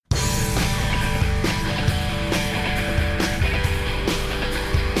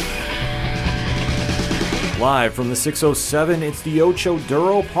Live from the 607, it's the Ocho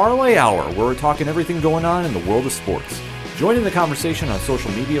Duro Parlay Hour, where we're talking everything going on in the world of sports. Join in the conversation on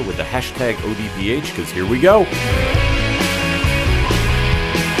social media with the hashtag ODPH, because here we go.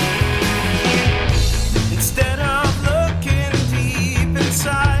 Instead of looking deep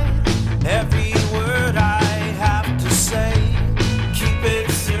inside, every word I have to say, keep it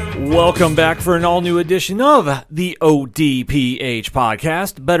simple. Welcome back for an all-new edition of the ODPH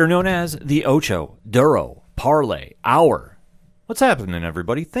podcast, better known as the Ocho Duro Parlay Hour. What's happening,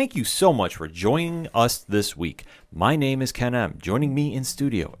 everybody? Thank you so much for joining us this week. My name is Ken M. Joining me in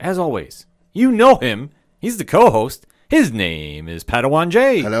studio, as always, you know him. He's the co-host. His name is Padawan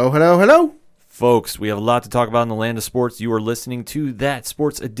J. Hello, hello, hello. Folks, we have a lot to talk about in the land of sports. You are listening to that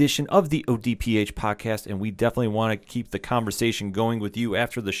sports edition of the ODPH podcast, and we definitely want to keep the conversation going with you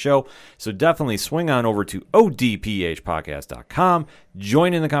after the show. So definitely swing on over to odphpodcast.com.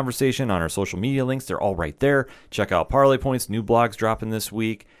 Join in the conversation on our social media links. They're all right there. Check out Parlay Points, new blogs dropping this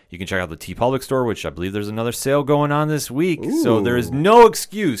week. You can check out the TeePublic store, which I believe there's another sale going on this week. Ooh. So there is no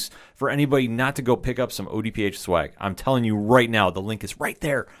excuse for anybody not to go pick up some ODPH swag. I'm telling you right now, the link is right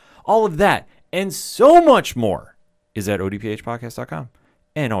there. All of that and so much more is at odphpodcast.com.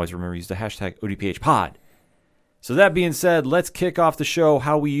 And always remember to use the hashtag ODPHpod. So that being said, let's kick off the show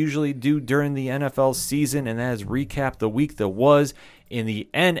how we usually do during the NFL season, and that is recap the week that was in the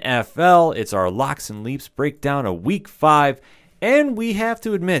NFL. It's our Locks and Leaps breakdown of Week 5. And we have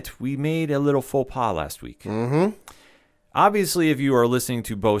to admit, we made a little faux pas last week. Obviously, if you are listening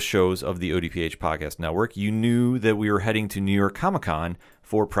to both shows of the ODPH Podcast Network, you knew that we were heading to New York Comic Con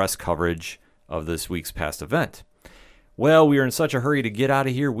for press coverage of this week's past event. Well, we were in such a hurry to get out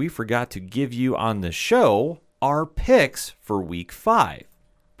of here, we forgot to give you on the show our picks for Week 5.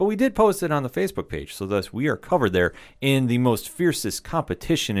 But we did post it on the Facebook page, so thus we are covered there in the most fiercest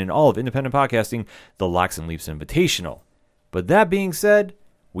competition in all of independent podcasting, the Locks and Leaps Invitational. But that being said,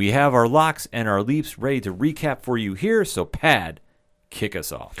 we have our locks and our leaps ready to recap for you here, so Pad, kick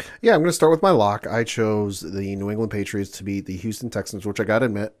us off. Yeah, I'm going to start with my lock. I chose the New England Patriots to beat the Houston Texans, which I got to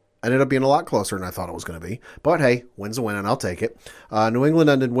admit, ended up being a lot closer than I thought it was going to be. But hey, win's a win, and I'll take it. New England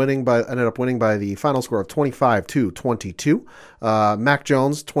ended up winning by the final score of 25-22. Mac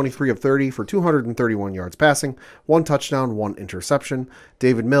Jones, 23 of 30 for 231 yards passing, 1 touchdown, 1 interception.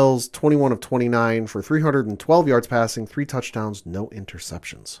 David Mills, 21 of 29 for 312 yards passing, 3 touchdowns, no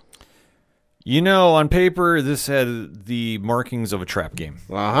interceptions. You know, on paper, this had the markings of a trap game.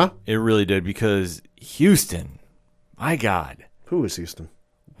 It really did, because Houston, my God. Who is Houston?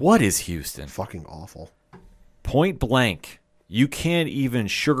 What is Houston? Fucking awful. Point blank. You can't even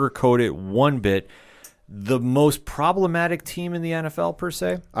sugarcoat it one bit. The most problematic team in the NFL, per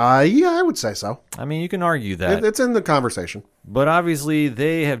se? Yeah, I would say so. I mean, you can argue that. It's in the conversation. But obviously,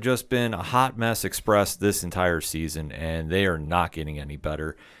 they have just been a hot mess express this entire season, and they are not getting any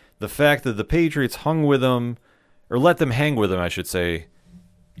better. The fact that the Patriots hung with them, or let them hang with them, I should say,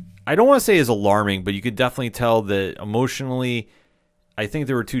 I don't want to say is alarming, but you could definitely tell that emotionally, I think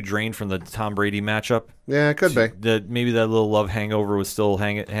they were too drained from the Tom Brady matchup. Yeah, it could be. That maybe that little love hangover was still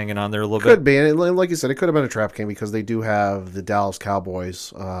hanging on there a little bit. Could be. And like you said, it could have been a trap game because they do have the Dallas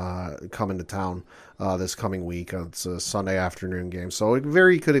Cowboys coming to town this coming week. It's a Sunday afternoon game. So it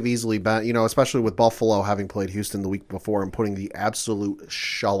very could have easily been, especially with Buffalo having played Houston the week before and putting the absolute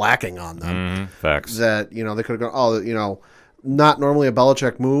shellacking on them. Facts. That, they could have gone, not normally a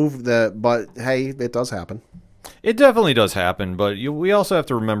Belichick move, but hey, it does happen. It definitely does happen, but we also have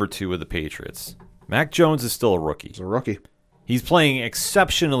to remember, too, with the Patriots. Mac Jones is still a rookie. He's a rookie. He's playing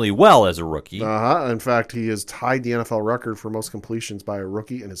exceptionally well as a rookie. In fact, he has tied the NFL record for most completions by a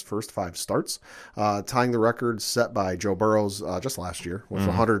rookie in his first 5 starts, tying the record set by Joe Burrows just last year with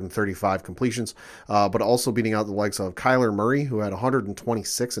 135 completions, but also beating out the likes of Kyler Murray, who had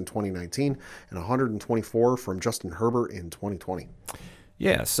 126 in 2019 and 124 from Justin Herbert in 2020.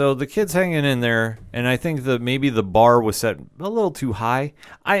 Yeah, so the kid's hanging in there, and I think that maybe the bar was set a little too high.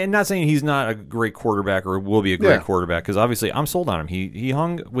 I'm not saying he's not a great quarterback or will be a great quarterback, because obviously I'm sold on him. He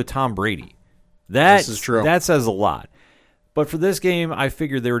hung with Tom Brady. This is true. That says a lot. But for this game, I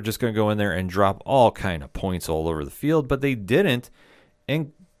figured they were just going to go in there and drop all kind of points all over the field, but they didn't.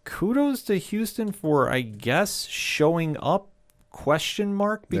 And kudos to Houston for, I guess, showing up, ?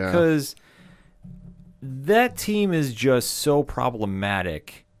 Because that team is just so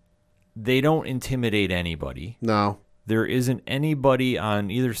problematic. They don't intimidate anybody. No. There isn't anybody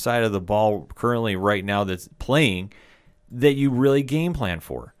on either side of the ball currently right now that's playing that you really game plan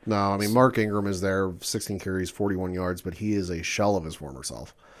for. No, I mean, Mark Ingram is there, 16 carries, 41 yards, but he is a shell of his former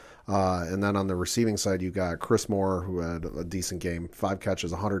self. And then on the receiving side, you got Chris Moore, who had a decent game, 5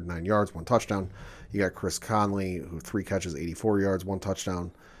 catches, 109 yards, 1 touchdown. You got Chris Conley, who 3 catches, 84 yards, 1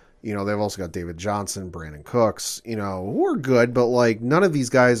 touchdown. You know, they've also got David Johnson, Brandon Cooks, you know, who are good, but like none of these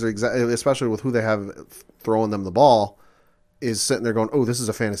guys are exactly, especially with who they have throwing them the ball, is sitting there going, oh, this is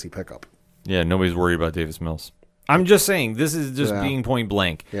a fantasy pickup. Yeah, nobody's worried about Davis Mills. I'm just saying, this is just being point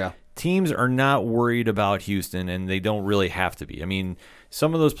blank. Yeah. Teams are not worried about Houston, and they don't really have to be. I mean,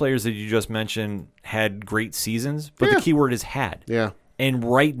 some of those players that you just mentioned had great seasons, but the key word is had. Yeah. And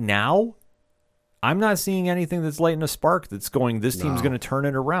right now, I'm not seeing anything that's lighting a spark that's going, this team's going to turn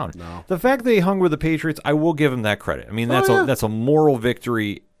it around. No. The fact they hung with the Patriots, I will give them that credit. I mean, that's a moral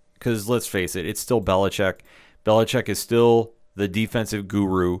victory because, let's face it, it's still Belichick. Belichick is still the defensive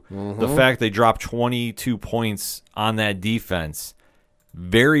guru. The fact they dropped 22 points on that defense,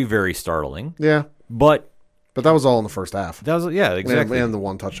 very, very startling. Yeah. But that was all in the first half. that was, yeah, exactly. And the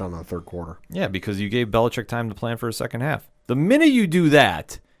 1 touchdown in the third quarter. Yeah, because you gave Belichick time to plan for a second half. The minute you do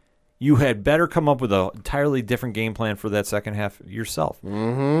that, you had better come up with an entirely different game plan for that second half yourself.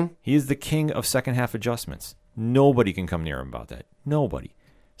 Mm-hmm. He is the king of second half adjustments. Nobody can come near him about that. Nobody.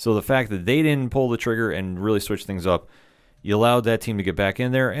 So the fact that they didn't pull the trigger and really switch things up, you allowed that team to get back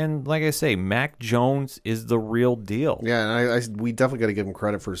in there. And like I say, Mac Jones is the real deal. Yeah, and we definitely got to give him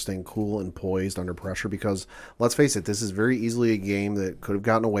credit for staying cool and poised under pressure because, let's face it, this is very easily a game that could have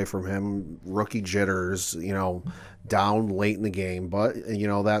gotten away from him. Rookie jitters, you know, down late in the game. But, you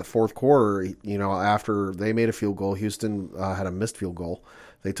know, that fourth quarter, you know, after they made a field goal, Houston had a missed field goal.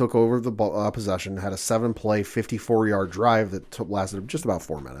 They took over the possession, had a 7-play, 54-yard drive that lasted just about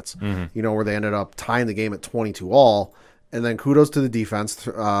 4 minutes, you know, where they ended up tying the game at 22-all. And then kudos to the defense,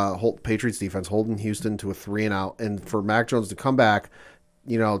 Patriots defense, holding Houston to a 3-and-out. And for Mac Jones to come back,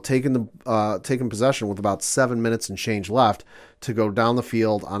 you know, taking possession with about 7 minutes and change left to go down the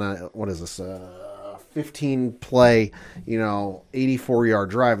field on a, 15-play, you know, 84-yard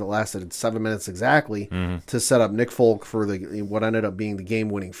drive that lasted 7 minutes exactly to set up Nick Folk for what ended up being the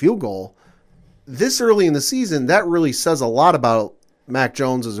game-winning field goal. This early in the season, that really says a lot about Mac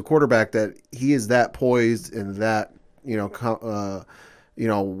Jones as a quarterback, that he is that poised and that, you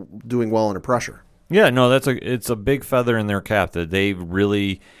know, doing well under pressure. Yeah, no, it's a big feather in their cap that they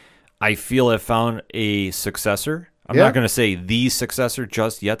really, I feel, have found a successor. I'm not going to say the successor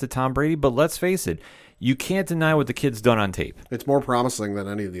just yet to Tom Brady, but let's face it, you can't deny what the kid's done on tape. It's more promising than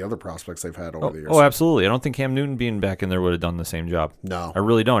any of the other prospects they've had over the years. Oh, absolutely. I don't think Cam Newton being back in there would have done the same job. No. I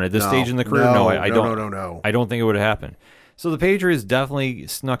really don't. At this stage in the career, I don't. No. I don't think it would have happened. So the Patriots definitely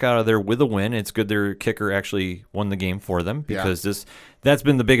snuck out of there with a win. It's good their kicker actually won the game for them because that's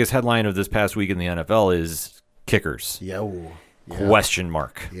been the biggest headline of this past week in the NFL is kickers. Yeah. Question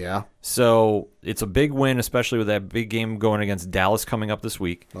mark. Yeah. So it's a big win, especially with that big game going against Dallas coming up this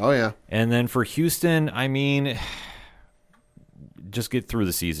week. Oh, yeah. And then for Houston, I mean, just get through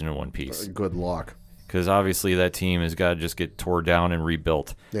the season in one piece. Good luck. Because obviously that team has got to just get tore down and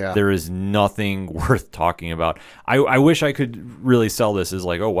rebuilt. Yeah. There is nothing worth talking about. I wish I could really sell this as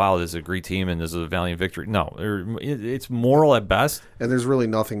like, oh, wow, this is a great team and this is a valiant victory. No, it's moral at best. And there's really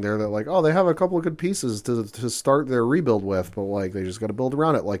nothing there that like, oh, they have a couple of good pieces to start their rebuild with, but like they just got to build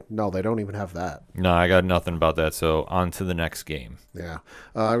around it. Like, no, they don't even have that. No, I got nothing about that. So on to the next game. Yeah.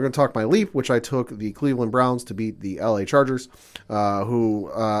 I'm going to talk my leap, which I took the Cleveland Browns to beat the LA Chargers,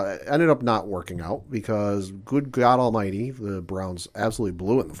 who ended up not working out because, good God almighty, the Browns absolutely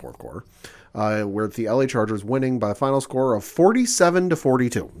blew it in the fourth quarter, where the LA Chargers winning by the final score of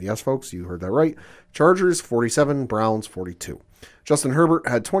 47-42. Yes, folks, you heard that right. Chargers 47, Browns 42. Justin Herbert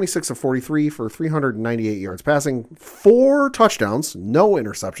had 26 of 43 for 398 yards passing, 4 touchdowns, no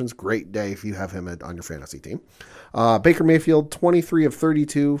interceptions. Great day if you have him on your fantasy team. Baker Mayfield, 23 of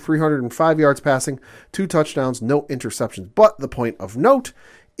 32, 305 yards passing, 2 touchdowns, no interceptions. But the point of note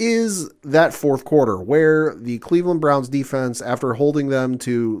is that fourth quarter where the Cleveland Browns defense, after holding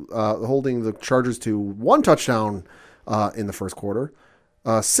the Chargers to 1 touchdown in the first quarter,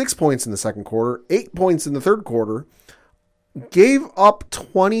 6 points in the second quarter, 8 points in the third quarter, gave up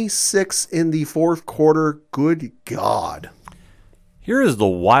 26 in the fourth quarter. Good God. Here is the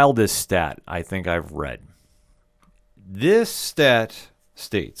wildest stat I think I've read. This stat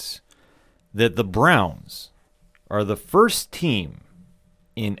states that the Browns are the first team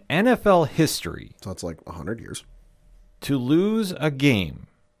in NFL history, So it's like 100 years. to lose a game,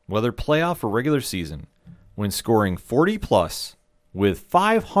 whether playoff or regular season, when scoring 40-plus with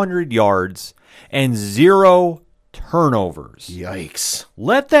 500 yards and 0 turnovers. Yikes.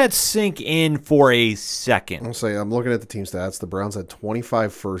 Let that sink in for a second. I'll say, I'm looking at the team stats. The Browns had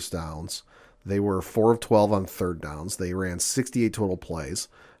 25 first downs. They were 4 of 12 on third downs. They ran 68 total plays.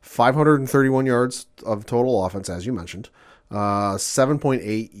 531 yards of total offense, as you mentioned.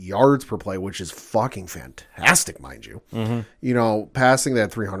 7.8 yards per play, which is fucking fantastic, mind you. You know, passing, they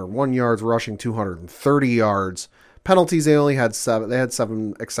had 301 yards, rushing 230 yards. Penalties, they only had 7. They had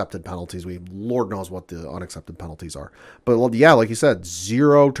 7 accepted penalties. Lord knows what the unaccepted penalties are. But well, yeah, like you said,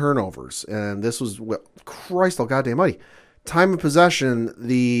 0 turnovers. And this was, Christ oh goddamn mighty. Time of possession,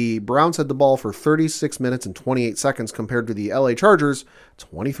 the Browns had the ball for 36 minutes and 28 seconds compared to the LA Chargers,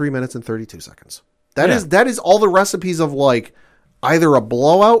 23 minutes and 32 seconds. That is all the recipes of like either a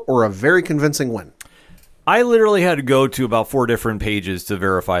blowout or a very convincing win. I literally had to go to about 4 different pages to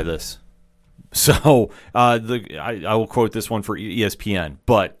verify this. So I will quote this one for ESPN,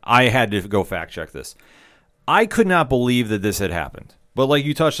 but I had to go fact check this. I could not believe that this had happened. But like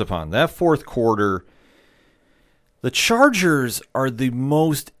you touched upon, that fourth quarter, the Chargers are the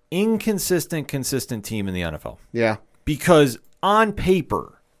most consistent team in the NFL. Yeah. Because on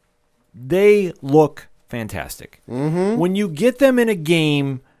paper, they look fantastic. When you get them in a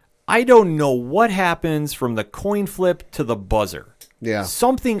game, I don't know what happens from the coin flip to the buzzer. Yeah.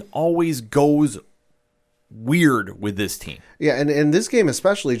 Something always goes weird with this team. Yeah, and in this game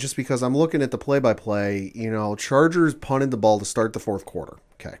especially, just because I'm looking at the play-by-play, you know, Chargers punted the ball to start the fourth quarter.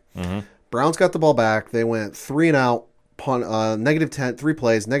 Okay. Browns got the ball back. They went 3 and out, punt, -10, 3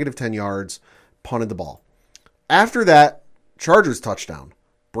 plays, -10 yards, punted the ball. After that, Chargers touchdown,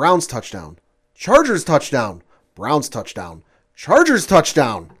 Browns touchdown, Chargers touchdown, Browns touchdown, Chargers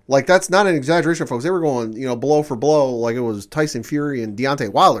touchdown. Like, that's not an exaggeration, folks. They were going, you know, blow for blow like it was Tyson Fury and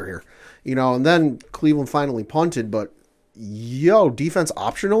Deontay Wilder here. You know, and then Cleveland finally punted, but, defense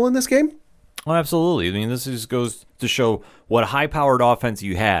optional in this game? Oh, absolutely. I mean, this just goes to show what high-powered offense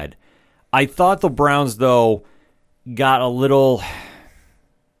you had. I thought the Browns, though, got a little,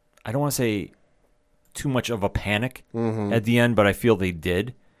 I don't want to say too much of a panic at the end, but I feel they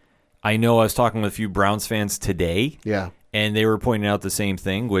did. I know I was talking with a few Browns fans today. Yeah. And they were pointing out the same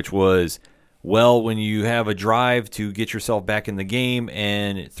thing, which was, well, when you have a drive to get yourself back in the game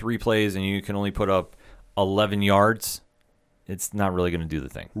and 3 plays and you can only put up 11 yards, it's not really going to do the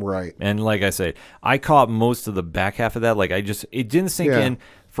thing. Right. And like I said, I caught most of the back half of that. Like, it didn't sink in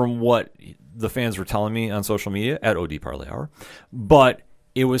from what the fans were telling me on social media at OD Parlay Hour, but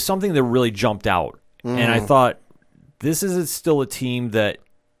it was something that really jumped out. And I thought, this is still a team that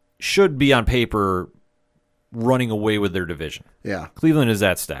should be on paper running away with their division. Yeah. Cleveland is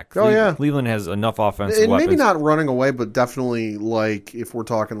that stacked. Yeah. Cleveland has enough offensive and weapons. maybe not running away, but definitely, like, if we're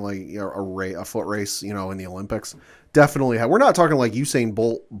talking like, you know, a foot race, you know, in the Olympics, definitely we're not talking like Usain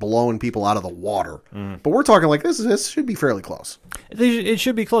Bolt blowing people out of the water, but we're talking like this should be fairly close. It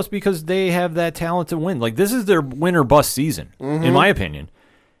should be close because they have that talent to win. Like, this is their win or bust season, in my opinion.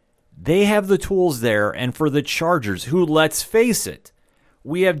 They have the tools there, and for the Chargers, who, let's face it,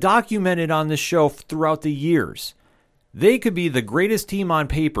 we have documented on this show throughout the years, they could be the greatest team on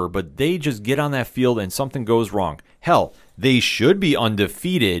paper, but they just get on that field and something goes wrong. Hell, they should be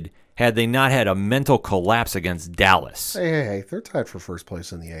undefeated had they not had a mental collapse against Dallas. Hey, they're tied for first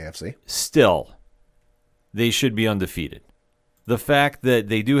place in the AFC. Still, they should be undefeated. The fact that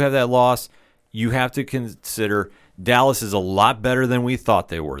they do have that loss, you have to consider Dallas is a lot better than we thought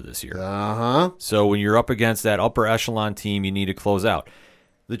they were this year. So when you're up against that upper echelon team, you need to close out.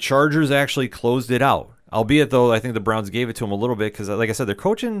 The Chargers actually closed it out. Albeit, though, I think the Browns gave it to them a little bit because, like I said, their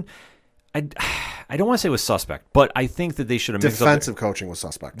coaching, I don't want to say was suspect, but I think that they should have mixed up. Defensive coaching was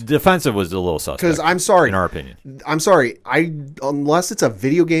suspect. Defensive was a little suspect. Because I'm sorry, in our opinion. I'm sorry. Unless it's a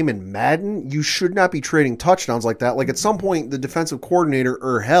video game in Madden, you should not be trading touchdowns like that. Like, at some point, the defensive coordinator,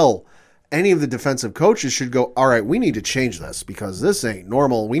 or hell, any of the defensive coaches should go, all right, we need to change this because this ain't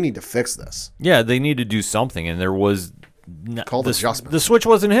normal. We need to fix this. Yeah, they need to do something, and there was called adjustment. The switch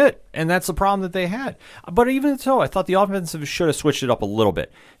wasn't hit, and that's the problem that they had. But even so, I thought the offensive should have switched it up a little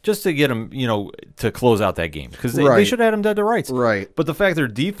bit just to get them, you know, to close out that game because they should have had them dead to rights. Right. But the fact their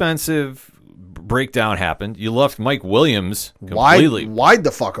defensive breakdown happened, you left Mike Williams completely wide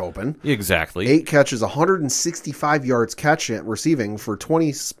the fuck open. Exactly. 8 catches, 165 yards receiving for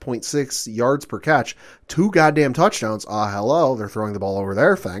 20.6 yards per catch. 2 goddamn touchdowns. Hello. They're throwing the ball over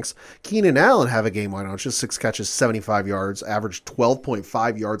there. Thanks. Keenan Allen have a game winner. It's just 6 catches, 75 yards, averaged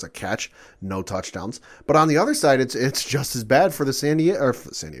 12.5 yards a catch. No touchdowns. But on the other side, it's just as bad for the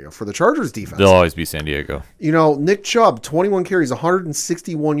for the Chargers defense. They'll always be San Diego. You know, Nick Chubb, 21 carries,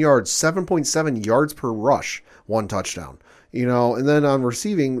 161 yards, 7.7 yards per rush, 1 touchdown. And then on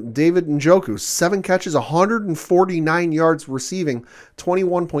receiving, David Njoku, 7 catches, 149 yards receiving,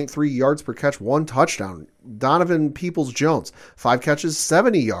 21.3 yards per catch, 1 touchdown. Donovan Peoples-Jones, 5 catches,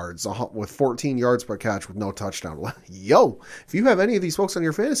 70 yards with 14 yards per catch with no touchdown. Yo, if you have any of these folks on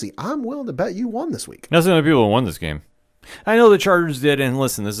your fantasy, I'm willing to bet you won this week. That's the only people who won this game. I know the Chargers did, and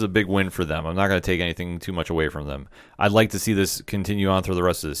listen, this is a big win for them. I'm not going to take anything too much away from them. I'd like to see this continue on through the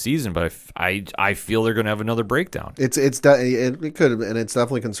rest of the season, but I feel they're going to have another breakdown. It could, and it's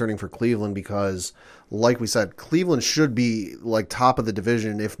definitely concerning for Cleveland because, like we said, Cleveland should be like top of the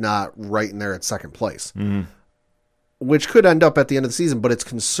division, if not right in there at second place. Mm-hmm. Which could end up at the end of the season, but it's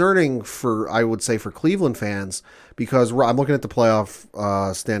concerning I would say, for Cleveland fans because I'm looking at the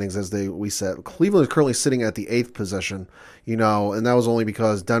playoff standings as we said. Cleveland is currently sitting at the 8th position, and that was only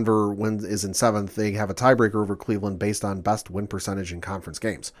because Denver is in 7th. They have a tiebreaker over Cleveland based on best win percentage in conference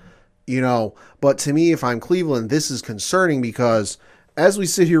games, But to me, if I'm Cleveland, this is concerning because as we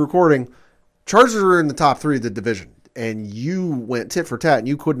sit here recording, Chargers are in the top 3 of the division. And you went tit for tat, and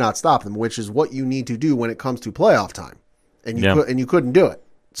you could not stop them, which is what you need to do when it comes to playoff time. And you couldn't do it.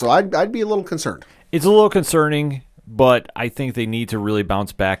 So I'd be a little concerned. It's a little concerning, but I think they need to really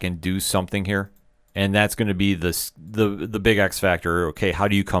bounce back and do something here. And that's going to be the big X factor. Okay, how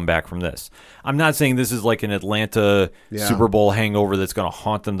do you come back from this? I'm not saying this is like an Atlanta Super Bowl hangover that's going to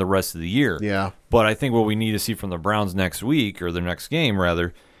haunt them the rest of the year. Yeah. But I think what we need to see from the Browns next week, or the next game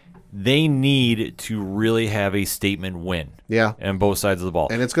rather, they need to really have a statement win. Yeah. On both sides of the ball.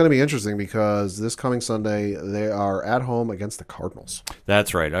 And it's going to be interesting because this coming Sunday, they are at home against the Cardinals.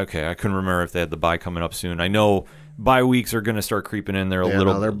 That's right. Okay. I couldn't remember if they had the bye coming up soon. I know bye weeks are going to start creeping in there a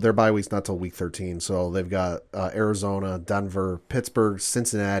little. No, their bye week's not till week 13. So they've got Arizona, Denver, Pittsburgh,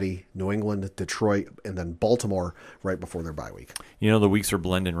 Cincinnati, New England, Detroit, and then Baltimore right before their bye week. The weeks are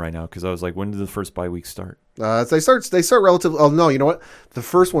blending right now because I was like, when did the first bye week start? They start relatively. Oh no, you know what? The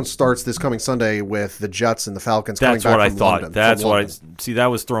first one starts this coming Sunday with the Jets and the Falcons. That's coming back what I from thought. London, That's what I see. That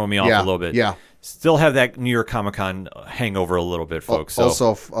was throwing me off a little bit. Yeah. Still have that New York Comic-Con hangover a little bit, folks. So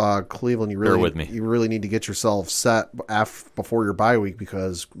also, Cleveland, bear with me. You really need to get yourself set before your bye week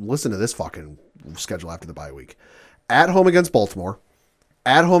because listen to this fucking schedule after the bye week: at home against Baltimore,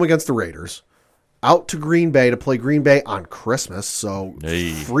 at home against the Raiders, out to Green Bay to play Green Bay on Christmas. So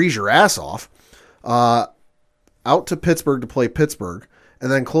freeze your ass off. Out to Pittsburgh to play Pittsburgh,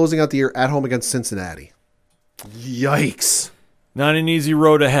 and then closing out the year at home against Cincinnati. Yikes. Not an easy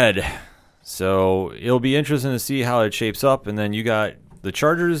road ahead. So it'll be interesting to see how it shapes up. And then you got the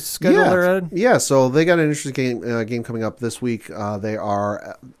Chargers schedule there, Ed? Yeah, so they got an interesting game coming up this week. They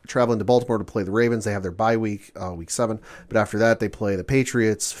are traveling to Baltimore to play the Ravens. They have their bye week, week 7. But after that, they play the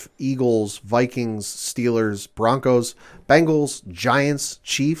Patriots, Eagles, Vikings, Steelers, Broncos, Bengals, Giants,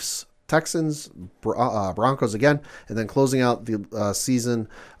 Chiefs, Texans, Broncos again, and then closing out the season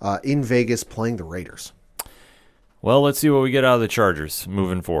in Vegas playing the Raiders. Well, let's see what we get out of the Chargers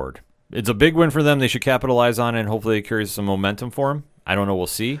moving forward. It's a big win for them. They should capitalize on it, and hopefully it carries some momentum for them. I don't know. We'll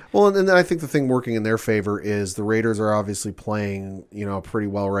see. Well, and then I think the thing working in their favor is the Raiders are obviously playing, pretty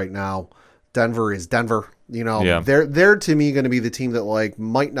well right now. Denver is Denver. They're to me going to be the team that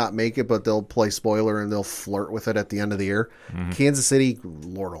might not make it, but they'll play spoiler and they'll flirt with it at the end of the year. Mm-hmm. Kansas City,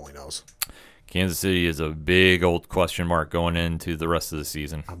 Lord only knows. Kansas City is a big old question mark going into the rest of the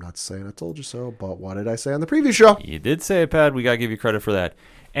season. I'm not saying I told you so, but what did I say on the previous show? You did say it, Pat. We got to give you credit for that.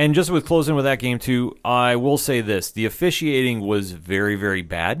 And just with closing with that game, too, I will say this. The officiating was very, very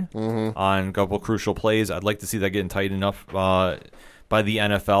bad on a couple crucial plays. I'd like to see that getting tightened up by the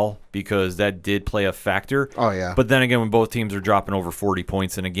NFL because that did play a factor. Oh, yeah. But then again, when both teams are dropping over 40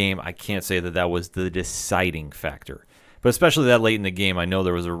 points in a game, I can't say that was the deciding factor. But especially that late in the game, I know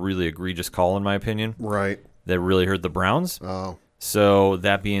there was a really egregious call, in my opinion. Right. That really hurt the Browns. Oh. So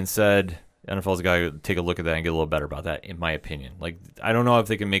that being said, NFL's got to take a look at that and get a little better about that, in my opinion. I don't know if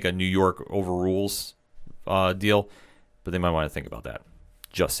they can make a New York overrules deal, but they might want to think about that.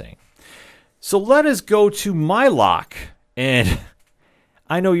 Just saying. So let us go to my lock. And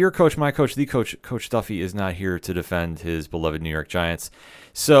I know your coach, my coach, the coach, Coach Duffy, is not here to defend his beloved New York Giants.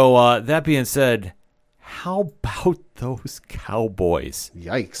 So that being said, how about those Cowboys?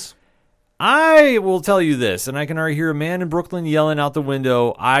 Yikes. I will tell you this, and I can already hear a man in Brooklyn yelling out the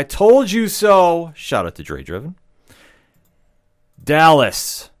window, "I told you so." Shout out to Dre Driven.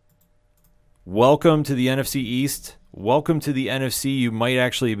 Dallas, welcome to the NFC East. Welcome to the NFC. You might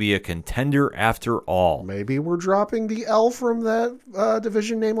actually be a contender after all. Maybe we're dropping the L from that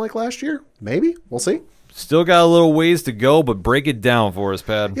division name like last year. Maybe. We'll see. Still got a little ways to go, but break it down for us,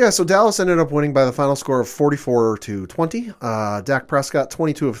 Pad. Yeah, so Dallas ended up winning by the final score of 44-20. Dak Prescott,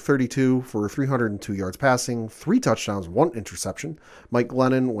 22 of 32 for 302 yards passing, 3 touchdowns, 1 interception. Mike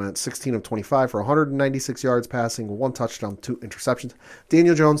Glennon went 16 of 25 for 196 yards passing, 1 touchdown, 2 interceptions.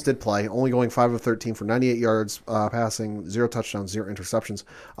 Daniel Jones did play, only going 5 of 13 for 98 yards passing, 0 touchdowns, 0 interceptions.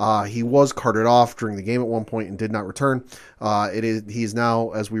 He was carted off during the game at one point and did not return. He's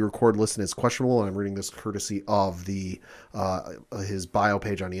now, as we record, listed as questionable, and I'm reading this courtesy of his bio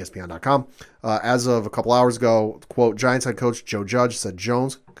page on ESPN.com. As of a couple hours ago, quote, Giants head coach Joe Judge said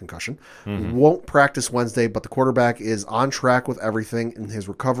Jones, concussion, won't practice Wednesday, but the quarterback is on track with everything in his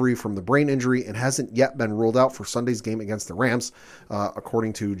recovery from the brain injury and hasn't yet been ruled out for Sunday's game against the Rams,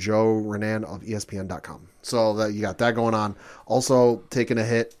 according to Joe Renan of ESPN.com. So you got that going on. Also taking a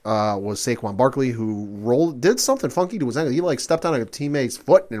hit was Saquon Barkley, who did something funky to his ankle. He stepped on a teammate's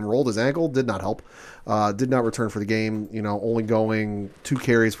foot and rolled his ankle. Did not help. Did not return for the game. Only going 2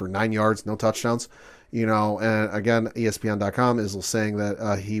 carries for 9 yards, no touchdowns. And again, ESPN.com is saying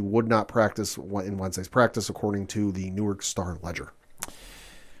that he would not practice in Wednesday's practice, according to the Newark Star-Ledger.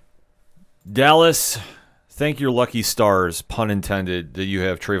 Dallas, thank your lucky stars, pun intended, that you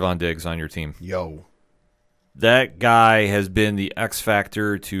have Trayvon Diggs on your team. Yo. That guy has been the X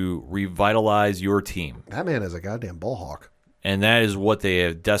factor to revitalize your team. That man is a goddamn ball hawk. And that is what they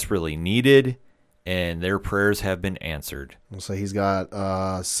have desperately needed, and their prayers have been answered. So he's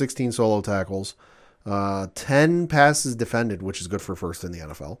got 16 solo tackles, 10 passes defended, which is good for first in the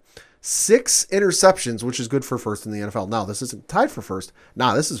NFL. 6 interceptions, which is good for first in the NFL. Now, this isn't tied for first.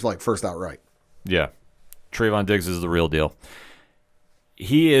 This is first outright. Yeah. Trayvon Diggs is the real deal.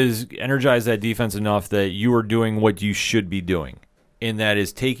 He has energized that defense enough that you are doing what you should be doing, and that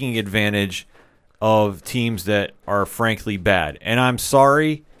is taking advantage of teams that are frankly bad. And I'm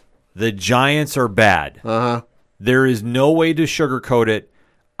sorry, the Giants are bad. There is no way to sugarcoat it.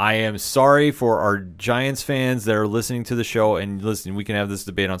 I am sorry for our Giants fans that are listening to the show, and listen, we can have this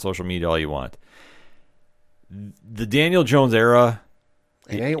debate on social media all you want. The Daniel Jones era,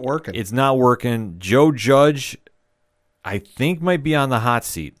 it ain't working. It's not working. Joe Judge, I think, might be on the hot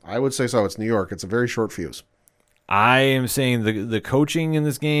seat. I would say so. It's New York. It's a very short fuse. I am saying the coaching in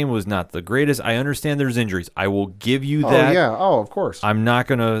this game was not the greatest. I understand there's injuries. I will give you that. Oh, yeah. Oh, of course. I'm not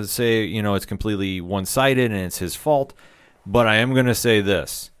going to say, it's completely one-sided and it's his fault, but I am going to say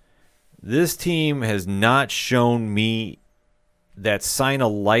this. This team has not shown me that sign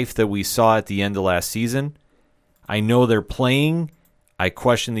of life that we saw at the end of last season. I know they're playing. I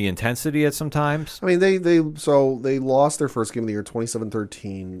question the intensity at some times. I mean, they lost their first game of the year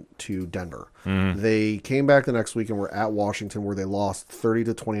 27-13 to Denver. They came back the next week and were at Washington, where they lost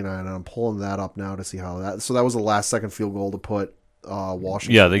 30-29, and I'm pulling that up now to see how that. So that was the last second field goal to put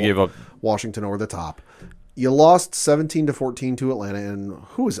Washington. Yeah, they gave up Washington over the top. You lost 17-14 to Atlanta, and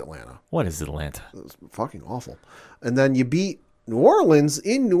who is Atlanta? What is Atlanta? It's fucking awful. And then you beat New Orleans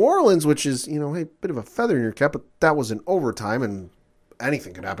in New Orleans, which is, hey, a bit of a feather in your cap, but that was in overtime, and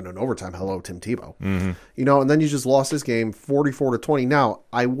anything could happen in overtime. Hello, Tim Tebow. And then you just lost this game 44-20. Now,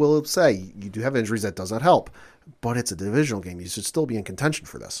 I will say, you do have injuries. That does not help, but it's a divisional game. You should still be in contention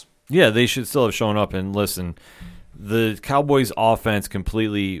for this. Yeah, they should still have shown up. And listen, the Cowboys' offense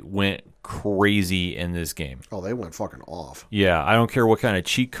completely went crazy in this game. Oh, they went fucking off. Yeah, I don't care what kind of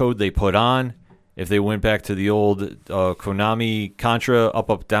cheat code they put on. If they went back to the old Konami Contra,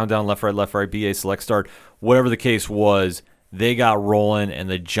 up, down, left, right, BA, select, start, whatever the case was, they got rolling, and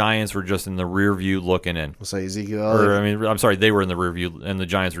the Giants were just in the rear view looking in. We'll say Ezekiel Elliott. I'm sorry, they were in the rear view, and the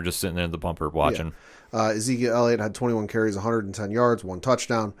Giants were just sitting there in the bumper watching. Yeah. Ezekiel Elliott had 21 carries, 110 yards, 1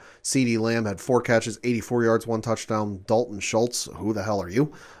 touchdown. CeeDee Lamb had 4 catches, 84 yards, 1 touchdown. Dalton Schultz, who the hell are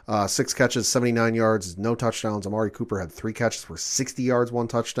you? 6 catches, 79 yards, no touchdowns. Amari Cooper had 3 catches for 60 yards, 1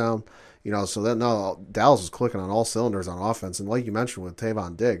 touchdown. So that Dallas was clicking on all cylinders on offense. And like you mentioned with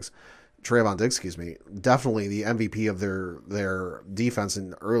Trayvon Diggs, definitely the MVP of their defense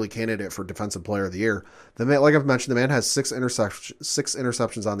and early candidate for Defensive Player of the Year. The man, like I've mentioned, the man has 6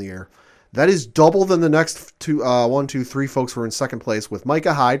 interceptions on the year. That is double than the next 3 folks who are in second place, with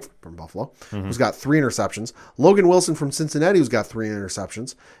Micah Hyde from Buffalo, who's got 3 interceptions, Logan Wilson from Cincinnati, who's got 3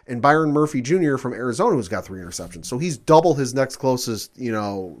 interceptions, and Byron Murphy Jr. from Arizona, who's got 3 interceptions. So he's double his next closest,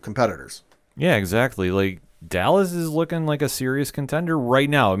 competitors. Yeah, exactly. Like, Dallas is looking like a serious contender right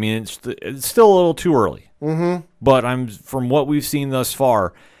now. I mean, it's still a little too early. But from what we've seen thus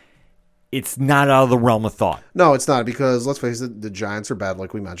far, it's not out of the realm of thought. No, it's not, because let's face it, the Giants are bad,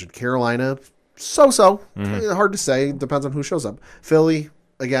 like we mentioned. Carolina, so-so. Hard to say. Depends on who shows up. Philly,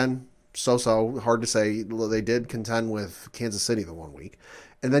 again, so. Hard to say. They did contend with Kansas City the one week.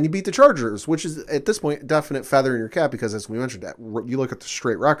 And then you beat the Chargers, which is, at this point, a definite feather in your cap because, as we mentioned, you look at the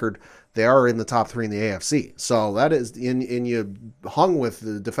straight record, they are in the top 3 in the AFC. So that is, and you hung with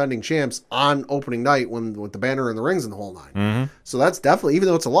the defending champs on opening night with the banner and the rings and the whole 9. Mm-hmm. So that's definitely, even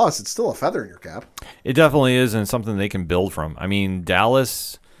though it's a loss, it's still a feather in your cap. It definitely is, and something they can build from. I mean,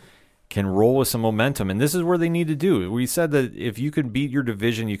 Dallas can roll with some momentum, and this is where they need to do. We said that if you could beat your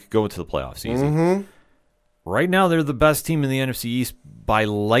division, you could go into the playoffs easy. Mm-hmm. Right now, they're the best team in the NFC East by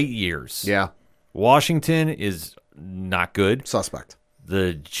light years. Yeah. Washington is not good. Suspect.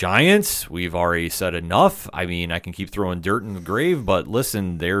 The Giants, we've already said enough. I mean, I can keep throwing dirt in the grave, but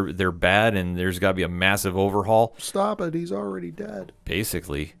listen, they're bad, and there's got to be a massive overhaul. Stop it. He's already dead.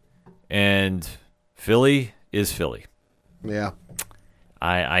 Basically. And Philly is Philly. Yeah.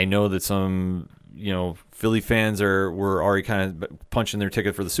 I know that some, Philly fans were already kind of punching their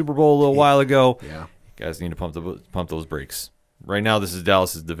ticket for the Super Bowl a little while ago. Yeah. Guys need to pump those brakes. Right now, this is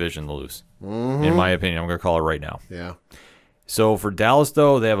Dallas's division to lose. Mm-hmm. In my opinion, I'm going to call it right now. Yeah. So for Dallas,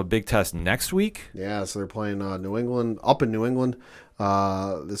 though, they have a big test next week. Yeah, so they're playing New England, up in New England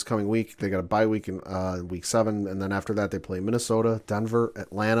this coming week. They got a bye week in week 7, and then after that they play Minnesota, Denver,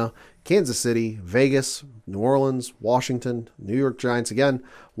 Atlanta, Kansas City, Vegas, New Orleans, Washington, New York Giants again,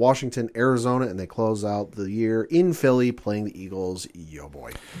 Washington, Arizona, and they close out the year in Philly playing the Eagles. Yo,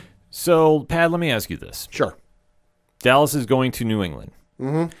 boy. So, Pat, let me ask you this. Sure. Dallas is going to New England.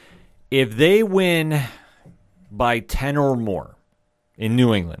 Mm-hmm. If they win by 10 or more in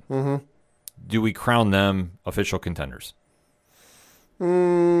New England, Mm-hmm. do we crown them official contenders?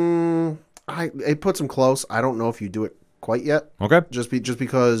 It puts them close. I don't know if you do it quite yet. Okay. Just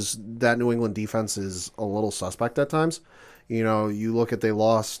because that New England defense is a little suspect at times. You look at they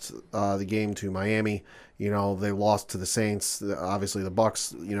lost the game to Miami. They lost to the Saints. Obviously, the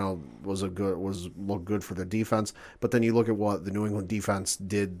Bucs, looked good for their defense. But then you look at what the New England defense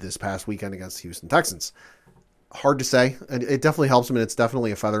did this past weekend against the Houston Texans. Hard to say. And it definitely helps them, and it's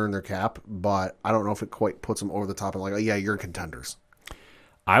definitely a feather in their cap. But I don't know if it quite puts them over the top and like, oh yeah, you're contenders.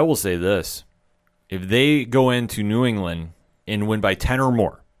 I will say this. If they go into New England and win by 10 or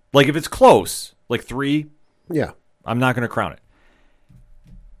more, like if it's close, like 3, Yeah. I'm not going to crown it.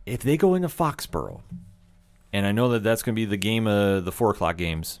 If they go into Foxborough, and I know that that's going to be the game of the 4 o'clock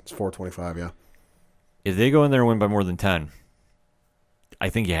games. It's 425, yeah. If they go in there and win by more than 10, I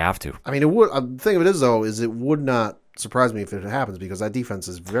think you have to. I mean, it would. The thing of it is, though, is it would not surprise me if it happens because that defense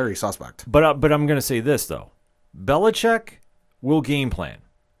is very suspect. But I'm going to say this, though. Belichick will game plan.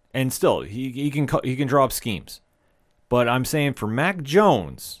 And still, he can draw up schemes. But I'm saying for Mac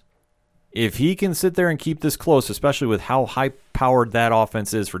Jones, if he can sit there and keep this close, especially with how high-powered that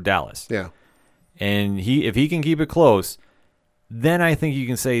offense is for Dallas, Yeah. and if he can keep it close, then I think you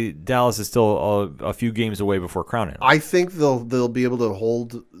can say Dallas is still a few games away before crowning him. I think they'll be able to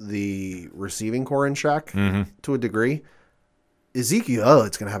hold the receiving core in check to a degree. Ezekiel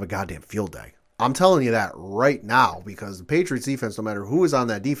Elliott's going to have a goddamn field day. I'm telling you that right now because the Patriots defense, no matter who is on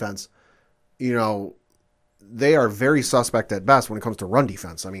that defense, they are very suspect at best when it comes to run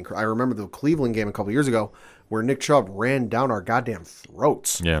defense. I mean, I remember the Cleveland game a couple years ago where Nick Chubb ran down our goddamn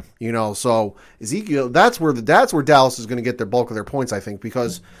throats. Yeah. So Ezekiel, that's where Dallas is going to get their bulk of their points, I think,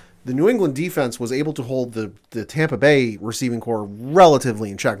 because the New England defense was able to hold the Tampa Bay receiving core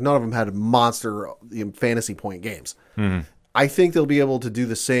relatively in check. None of them had monster fantasy point games. Mm-hmm. I think they'll be able to do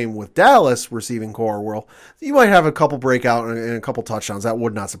the same with Dallas receiving core. Where you might have a couple breakout and a couple touchdowns. That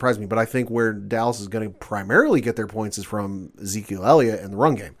would not surprise me. But I think where Dallas is going to primarily get their points is from Ezekiel Elliott and the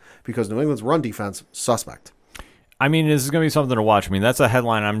run game because New England's run defense, suspect. I mean, this is going to be something to watch. I mean, that's a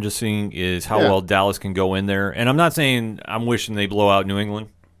headline I'm just seeing is how well Dallas can go in there. And I'm not saying I'm wishing they blow out New England.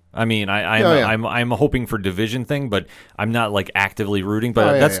 I mean, I'm hoping for division thing, but I'm not like actively rooting.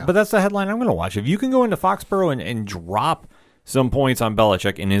 But that's the headline I'm going to watch. If you can go into Foxborough and drop some points on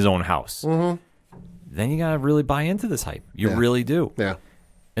Belichick in his own house, then you got to really buy into this hype. You really do. Yeah.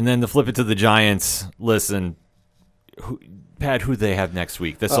 And then to flip it to the Giants, listen, Pat, who they have next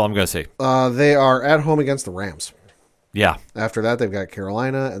week? That's all I'm going to say. They are at home against the Rams. Yeah. After that, they've got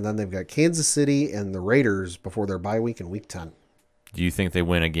Carolina, and then they've got Kansas City and the Raiders before their bye week in Week 10. Do you think they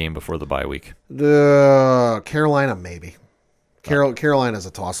win a game before the bye week? Carolina, maybe. Carolina's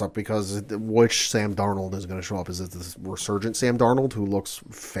a toss-up because which Sam Darnold is going to show up? Is it this resurgent Sam Darnold who looks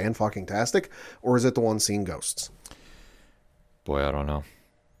fan-fucking-tastic, or is it the one seeing ghosts? Boy, I don't know.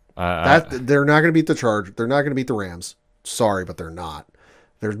 They're not going to beat the Chargers. They're not going to beat the Rams. Sorry, but they're not.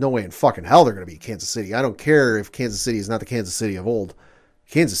 There's no way in fucking hell they're going to beat Kansas City. I don't care if Kansas City is not the Kansas City of old.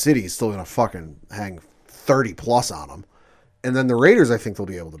 Kansas City is still going to fucking hang 30-plus on them. And then the Raiders, I think they'll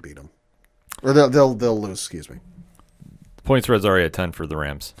be able to beat them. Or they'll lose, excuse me. Point spread's already at 10 for the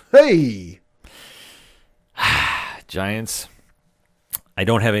Rams. Hey! Giants, I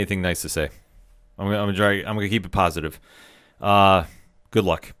don't have anything nice to say. I'm gonna keep it positive. Good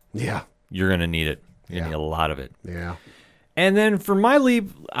luck. Yeah. You're gonna need it. You're Yeah. gonna need a lot of it. Yeah. And then for my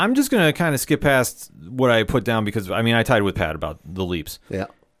leap, I'm just gonna kind of skip past what I put down because I tied with Pat about the leaps. Yeah.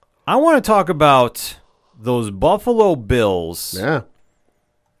 I want to talk about those Buffalo Bills Yeah.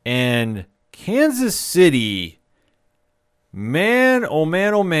 and Kansas City. Man, oh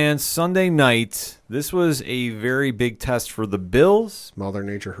man, Sunday night. This was a very big test for the Bills. Mother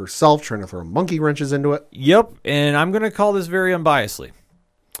Nature herself trying to throw monkey wrenches into it. Yep, and I'm going to call this very unbiasedly.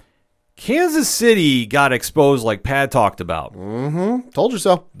 Kansas City got exposed like Pat talked about. Told you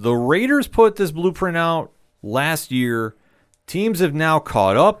so. The Raiders put this blueprint out last year. Teams have now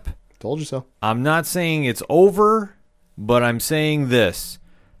caught up. Told you so. I'm not saying it's over, but I'm saying this.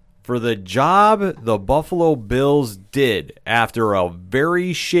 For the job the Buffalo Bills did after a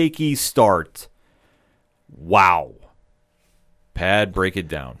very shaky start, wow. Pad, break it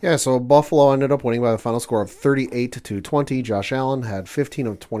down. Yeah, so Buffalo ended up winning by the final score of 38-20. Josh Allen had 15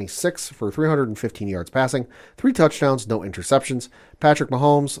 of 26 for 315 yards passing, 3 touchdowns, no interceptions. Patrick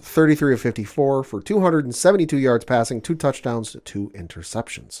Mahomes, 33 of 54 for 272 yards passing, 2 touchdowns, 2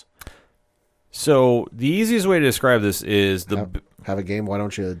 interceptions. So the easiest way to describe this is Have a game, why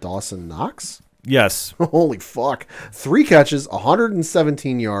don't you, Dawson Knox? yes, Holy fuck. 3 catches,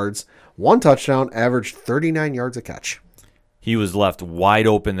 117 yards, 1 touchdown, averaged 39 yards a catch. he was left wide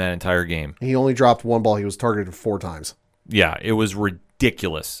open that entire game. He only dropped 1 ball. He was targeted 4 times. Yeah, it was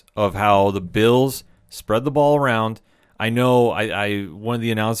ridiculous of how the Bills spread the ball around. I know one of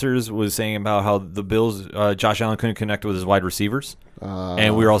the announcers was saying about how the Bills, Josh Allen couldn't connect with his wide receivers.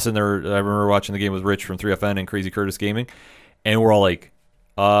 And we were all sitting there. I remember watching the game with Rich from 3FN and Crazy Curtis Gaming. And we're all like,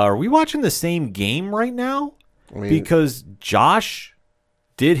 are we watching the same game right now? Because Josh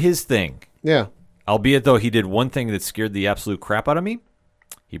did his thing. Yeah. Albeit, though, he did one thing that scared the absolute crap out of me.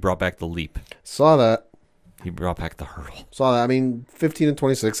 He brought back the leap. Saw that. He brought back the hurdle. Saw that. 15 and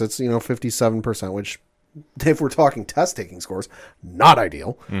 26, that's, 57%, which, if we're talking test-taking scores, not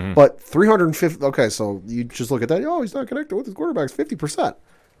ideal. But 350, okay, so you just look at that, he's not connected with his quarterbacks, 50%.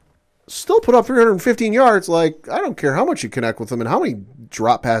 Still put up 315 yards. Like, I don't care how much you connect with him and how many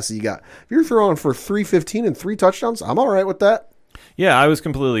drop passes you got. If you're throwing for 315 and 3 touchdowns, I'm all right with that. Yeah, I was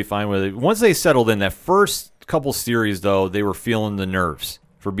completely fine with it. Once they settled in, that first couple series, though, they were feeling the nerves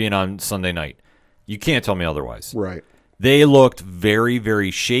for being on Sunday night. You can't tell me otherwise. Right. They looked very, very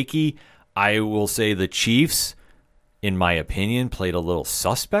shaky. I will say the Chiefs, in my opinion, played a little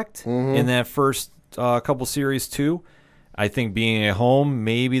suspect in that first couple series, too. I think being at home,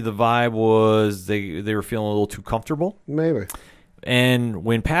 maybe the vibe was they were feeling a little too comfortable. Maybe. And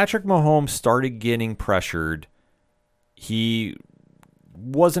when Patrick Mahomes started getting pressured, he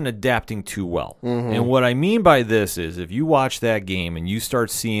wasn't adapting too well. And what I mean by this is if you watch that game and you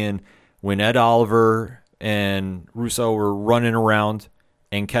start seeing when Ed Oliver and Russo were running around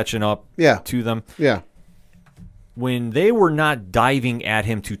and catching up to them, when they were not diving at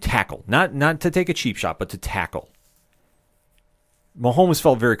him to tackle, not to take a cheap shot, but to tackle, Mahomes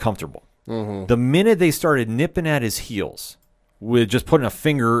felt very comfortable. The minute they started nipping at his heels with just putting a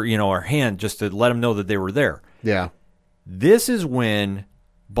finger, or hand just to let him know that they were there. Yeah. This is when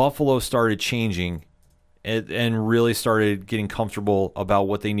Buffalo started changing and really started getting comfortable about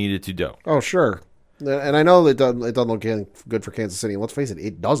what they needed to do. Oh, sure. And I know that it doesn't look good for Kansas City. And let's face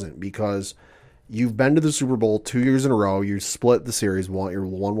it doesn't, because you've been to the Super Bowl 2 years in a row. You split the series. You're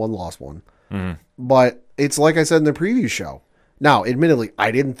 1-1, lost 1. But it's like I said in the preview show. Now, admittedly, I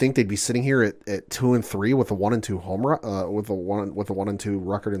didn't think they'd be sitting here at 2-3 with a 1-2 home run, with a 1-2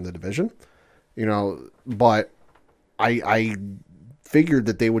 record in the division. But I figured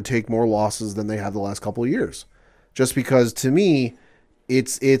that they would take more losses than they have the last couple of years, just because to me,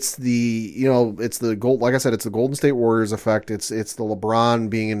 it's the gold. Like I said, it's the Golden State Warriors effect. It's the LeBron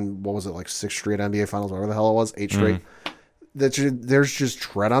being in, what was it, like 6 straight NBA Finals, whatever the hell it was, 8 straight. There's just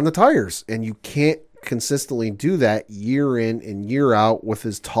tread on the tires, and you can't consistently do that year in and year out with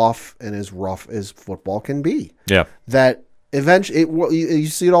as tough and as rough as football can be. Yeah, that eventually you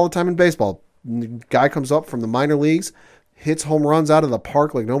see it all the time in baseball. Guy comes up from the minor leagues, hits home runs out of the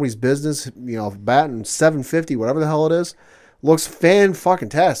park like nobody's business, batting 750, whatever the hell it is, looks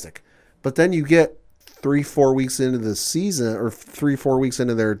fan-fucking-tastic. But then you get 3-4 weeks into the season, or 3-4 weeks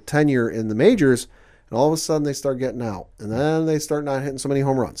into their tenure in the majors, and all of a sudden they start getting out. And then they start not hitting so many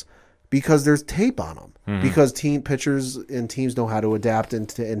home runs because there's tape on them. Because team pitchers and teams know how to adapt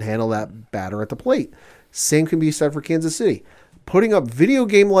and handle that batter at the plate. Same can be said for Kansas City. putting up video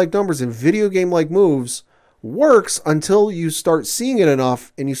game-like numbers and video game-like moves works until you start seeing it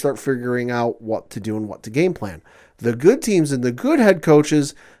enough and you start figuring out what to do and what to game plan. The good teams and the good head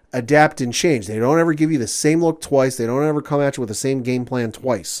coaches adapt and change. They don't ever give you the same look twice. They don't ever come at you with the same game plan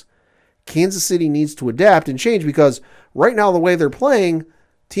twice. Kansas City needs to adapt and change because right now the way they're playing,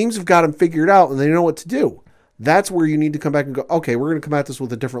 teams have got them figured out and they know what to do. That's where you need to come back and go, okay, we're going to come at this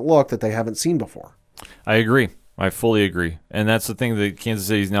with a different look that they haven't seen before. I agree. I fully agree. And that's the thing that Kansas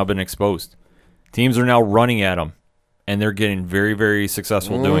City's now been exposed. Teams are now running at them, and they're getting very, very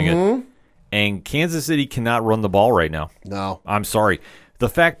successful doing it. And Kansas City cannot run the ball right now. No. I'm sorry. The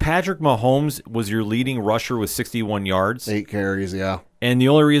fact Patrick Mahomes was your leading rusher with 61 yards. 8 carries, yeah. And the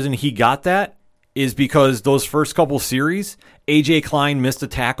only reason he got that is because those first couple series, A.J. Klein missed a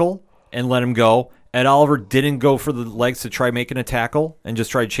tackle and let him go. Ed Oliver didn't go for the legs to try making a tackle and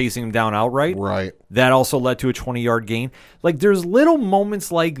just tried chasing him down outright. Right. That also led to a 20-yard gain. Like, there's little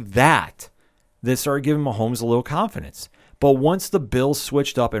moments like that started giving Mahomes a little confidence. But once the Bills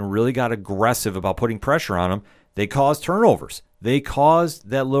switched up and really got aggressive about putting pressure on him, they caused turnovers. They caused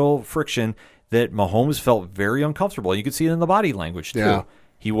that little friction that Mahomes felt very uncomfortable. You could see it in the body language, too. Yeah.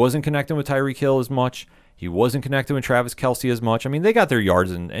 He wasn't connecting with Tyreek Hill as much. He wasn't connecting with Travis Kelce as much. I mean, they got their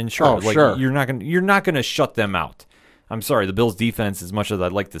yards, and sure, sure. You're not gonna shut them out. I'm sorry, the Bills' defense, as much as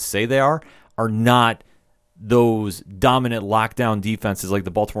I'd like to say they are not those dominant lockdown defenses like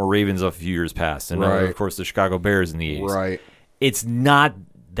the Baltimore Ravens of a few years past, and Right. of course the Chicago Bears in the 80s. Right. It's not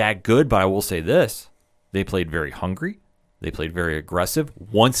that good, but I will say this: they played very hungry. They played very aggressive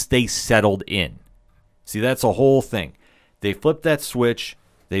once they settled in. See, that's a whole thing. They flipped that switch.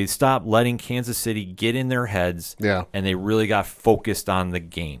 They stopped letting Kansas City get in their heads, Yeah. and they really got focused on the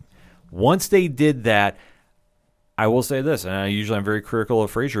game. Once they did that, I will say this, and I'm very critical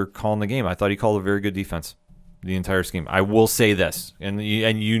of Frazier calling the game. I thought he called a very good defense, the entire scheme. I will say this, and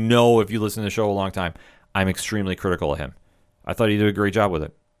you know if you listen to the show a long time, I'm extremely critical of him. I thought he did a great job with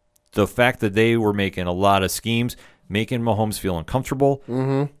it. The fact that they were making a lot of schemes, making Mahomes feel uncomfortable,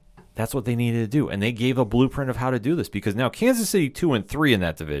 that's what they needed to do. And they gave a blueprint of how to do this because now Kansas City 2-3 in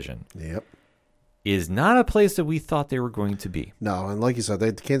that division Yep. is not a place that we thought they were going to be. No, and like you said,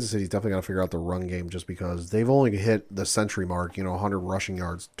 Kansas City's definitely got to figure out the run game just because they've only hit the century mark, 100 rushing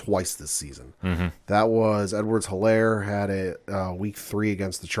yards twice this season. That was Edwards-Helaire had it week 3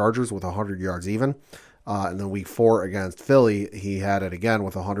 against the Chargers with 100 yards even. And then week 4 against Philly, he had it again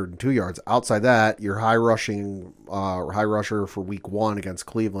with 102 yards. Outside that, your high rusher for week 1 against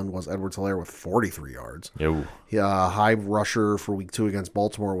Cleveland was Edwards-Helaire with 43 yards. Yo. High rusher for week 2 against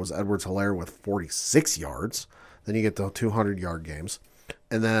Baltimore was Edwards-Helaire with 46 yards. Then you get the 200-yard games.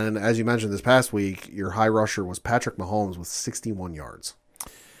 And then, as you mentioned this past week, your high rusher was Patrick Mahomes with 61 yards.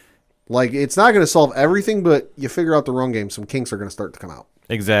 Like, it's not going to solve everything, but you figure out the run game, some kinks are going to start to come out.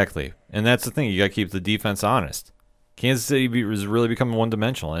 Exactly. And that's the thing. You got to keep the defense honest. Kansas City is really becoming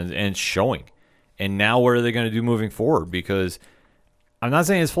one-dimensional, and it's showing. And now what are they going to do moving forward? Because I'm not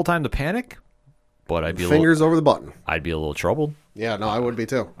saying it's full-time to panic, but I'd be Fingers over the button. I'd be a little troubled. Yeah, no, I would be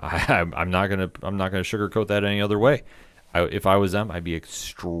too. I'm not gonna sugarcoat that any other way. If I was them, I'd be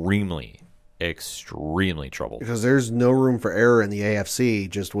extremely troubled. Because there's no room for error in the AFC,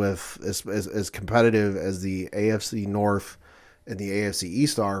 just with as competitive as the AFC North and the AFC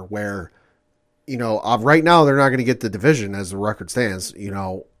East are, where, right now they're not going to get the division as the record stands,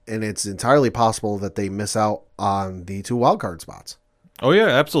 and it's entirely possible that they miss out on the 2 wildcard spots. Oh, yeah,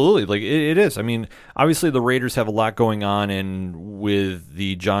 absolutely. Like, it is. I mean, obviously the Raiders have a lot going on, and with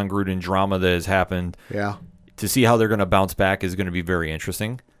the John Gruden drama that has happened, Yeah. to see how they're going to bounce back is going to be very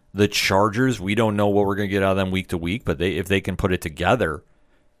interesting. The Chargers, we don't know what we're going to get out of them week to week, but if they can put it together,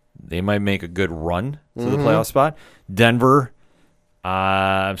 they might make a good run to the playoff spot. Denver,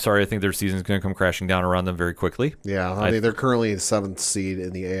 I'm sorry, I think their season's going to come crashing down around them very quickly. Yeah, I mean, they're currently the 7th seed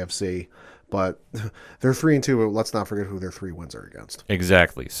in the AFC, but they're 3-2, but let's not forget who their 3 wins are against.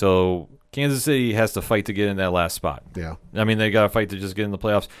 Exactly. So Kansas City has to fight to get in that last spot. Yeah. I mean, they got to fight to just get in the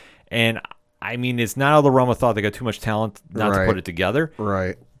playoffs. And, I mean, it's not out of the realm of thought. They got too much talent not to put it together.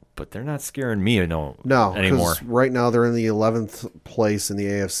 Right. But they're not scaring me No, anymore. because right now they're in the 11th place in the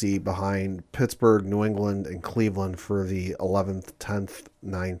AFC behind Pittsburgh, New England, and Cleveland for the 11th, 10th,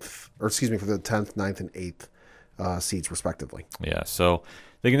 9th, or excuse me, for the 10th, 9th, and 8th seeds respectively. Yeah, so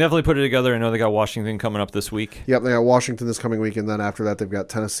they can definitely put it together. I know they got Washington coming up this week. Yep, they got Washington this coming week, and then after that they've got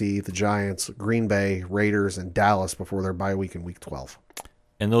Tennessee, the Giants, Green Bay, Raiders, and Dallas before their bye week in week 12.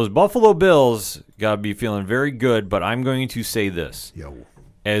 And those Buffalo Bills got to be feeling very good, but I'm going to say this. Yo.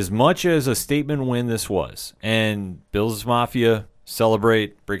 As much as a statement win this was, and Bills Mafia,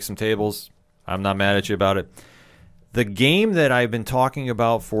 celebrate, break some tables, I'm not mad at you about it. The game that I've been talking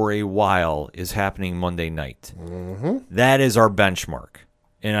about for a while is happening Monday night. That is our benchmark,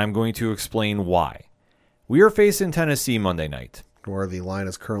 and I'm going to explain why. We are facing Tennessee Monday night, Where the line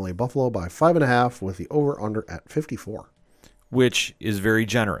is currently Buffalo by 5.5 with the over-under at 54. which is very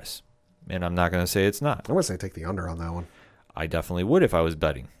generous, and I'm not going to say it's not. I'm going to say take the under on that one. I definitely would if I was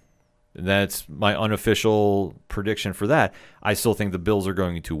betting. That's my unofficial prediction for that. I still think the Bills are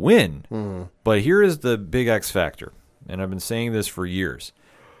going to win, but here is the big X factor, and I've been saying this for years.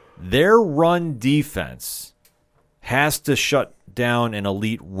 Their run defense has to shut down an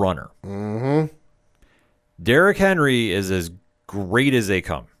elite runner. Derrick Henry is as great as they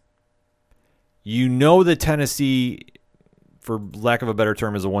come. You know that Tennessee, for lack of a better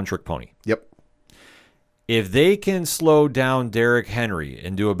term, is a one-trick pony. Yep. If they can slow down Derrick Henry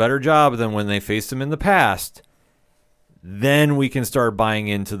and do a better job than when they faced him in the past, then we can start buying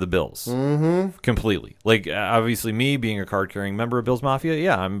into the Bills completely. Like, obviously, me being a card-carrying member of Bills Mafia,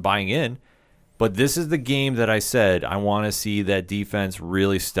 yeah, I'm buying in. But this is the game that I said I want to see that defense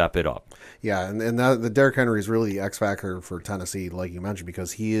really step it up. Yeah, and the Derrick Henry is really the X factor for Tennessee, like you mentioned,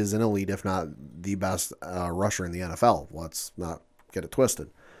 because he is an elite, if not the best rusher in the NFL. Let's not get it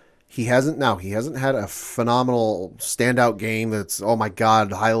twisted. He hasn't had a phenomenal standout game that's, oh my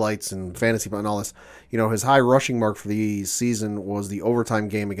God, highlights and fantasy and all this. You know, his high rushing mark for the season was the overtime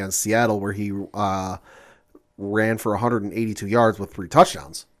game against Seattle where he ran for 182 yards with 3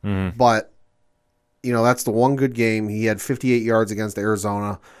 touchdowns. But, you know, that's the one good game. He had 58 yards against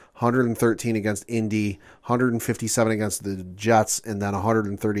Arizona, 113 against Indy, 157 against the Jets, and then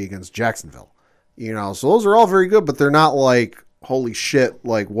 130 against Jacksonville. You know, so those are all very good, but they're not like, holy shit,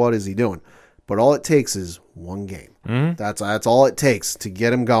 like, what is he doing? But all it takes is one game. That's all it takes to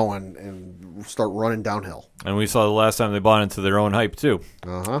get him going and start running downhill. And we saw the last time they bought into their own hype, too.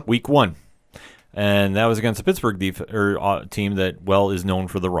 Week 1. And that was against the Pittsburgh team that, well, is known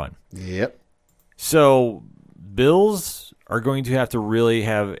for the run. Yep. So Bills are going to have to really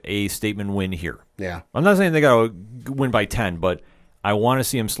have a statement win here. Yeah. I'm not saying they got to win by 10, but I want to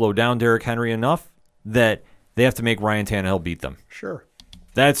see him slow down Derrick Henry enough that they have to make Ryan Tannehill beat them. Sure.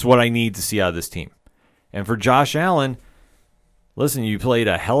 That's what I need to see out of this team. And for Josh Allen, listen, you played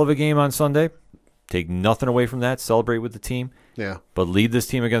a hell of a game on Sunday. Take nothing away from that. Celebrate with the team. Yeah. But lead this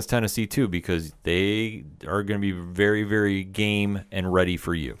team against Tennessee, too, because they are going to be very, very game and ready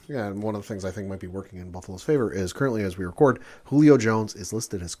for you. Yeah, and one of the things I think might be working in Buffalo's favor is currently as we record, Julio Jones is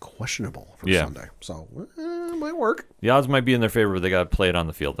listed as questionable for Sunday. So it might work. The odds might be in their favor, but they got to play it on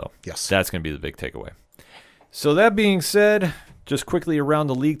the field, though. Yes. That's going to be the big takeaway. So that being said, just quickly around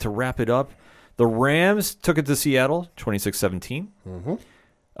the league to wrap it up, the Rams took it to Seattle, 26-17.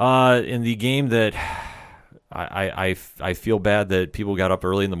 In the game that I feel bad that people got up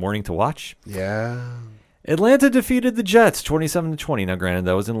early in the morning to watch. Yeah. Atlanta defeated the Jets 27-20. Now, granted,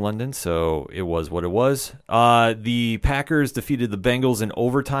 that was in London, so it was what it was. The Packers defeated the Bengals in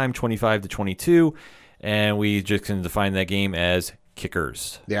overtime 25-22, and we just can define that game as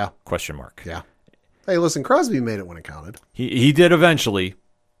kickers. Yeah. Question mark. Yeah. Hey, listen, Crosby made it when it counted. He did eventually.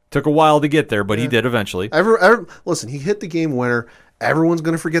 Took a while to get there, but he did eventually. Listen, he hit the game winner. Everyone's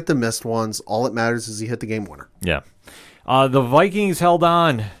going to forget the missed ones. All that matters is he hit the game winner. Yeah. The Vikings held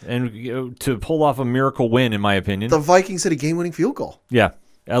on and to pull off a miracle win, in my opinion. The Vikings hit a game-winning field goal. Yeah.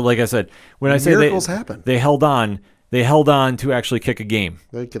 Like I said, when I say miracles happen, they held on to actually kick a game.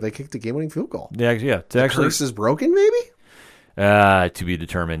 They kicked a game-winning field goal. Yeah. The curse is broken, maybe? To be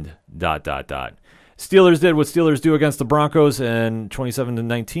determined. ... Steelers did what Steelers do against the Broncos in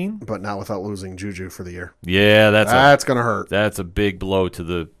 27-19. But not without losing Juju for the year. Yeah, that's going to hurt. That's a big blow to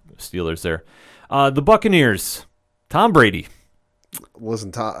the Steelers there. The Buccaneers, Tom Brady.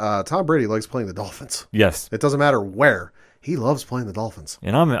 Listen, Tom Brady likes playing the Dolphins. Yes. It doesn't matter where. He loves playing the Dolphins.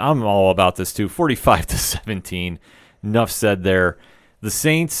 And I'm all about this too. 45-17. Enough said there. The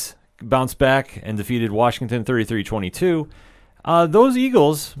Saints bounced back and defeated Washington 33-22. Those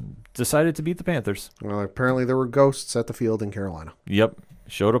Eagles decided to beat the Panthers. Well, apparently there were ghosts at the field in Carolina. Yep.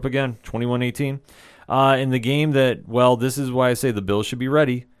 Showed up again, 21-18. In the game that, well, this is why I say the Bills should be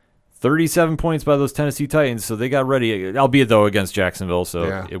ready. 37 points by those Tennessee Titans, so they got ready, albeit, though, against Jacksonville,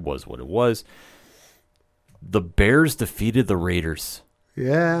 so It was what it was. The Bears defeated the Raiders.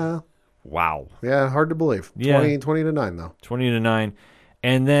 Yeah. Wow. Yeah, hard to believe. 20-9, though. 20-9.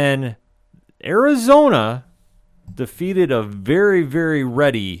 And then Arizona defeated a very, very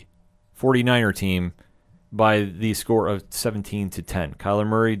ready 49er team by the score of 17-10. Kyler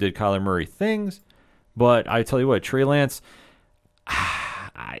Murray did Kyler Murray things, but I tell you what, Trey Lance,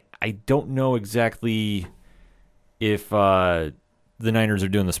 I don't know exactly if the the Niners are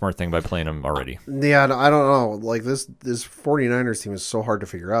doing the smart thing by playing them already. Yeah, no, I don't know. Like this 49ers team is so hard to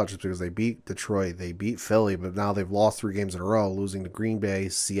figure out just because they beat Detroit, they beat Philly, but now they've lost 3 games in a row, losing to Green Bay,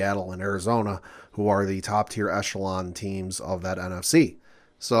 Seattle, and Arizona, who are the top tier echelon teams of that NFC.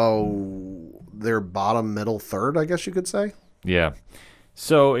 So they're bottom, middle, third, I guess you could say. Yeah.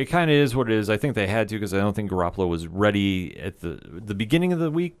 So it kind of is what it is. I think they had to because I don't think Garoppolo was ready at the beginning of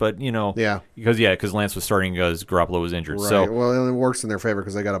the week, but Yeah. because Lance was starting because Garoppolo was injured. Right. So Well, it works in their favor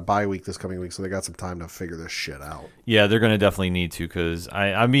because they got a bye week this coming week, so they got some time to figure this shit out. yeah, they're going to definitely need to because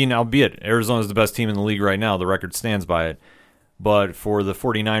I mean, albeit Arizona's the best team in the league right now, the record stands by it. But for the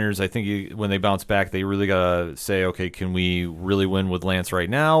 49ers, I think when they bounce back, they really got to say, okay, can we really win with Lance right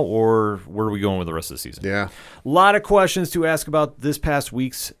now, or where are we going with the rest of the season? Yeah. A lot of questions to ask about this past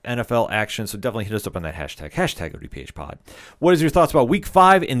week's NFL action, so definitely hit us up on that hashtag ODPHpod. What is your thoughts about Week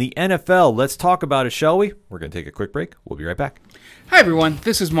 5 in the NFL? Let's talk about it, shall we? We're going to take a quick break. We'll be right back. Hi everyone,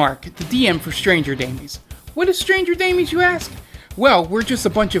 this is Mark, the DM for Stranger Damies. What is Stranger Damies, you ask? Well, we're just a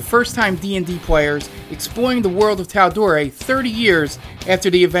bunch of first-time D&D players exploring the world of Tal'Dorei 30 years after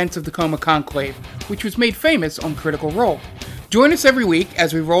the events of the Coma Conclave, which was made famous on Critical Role. Join us every week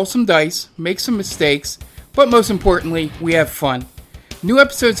as we roll some dice, make some mistakes, but most importantly, we have fun. New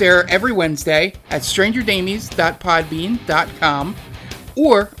episodes air every Wednesday at strangerdamies.podbean.com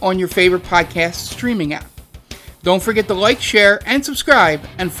or on your favorite podcast streaming app. Don't forget to like, share, and subscribe,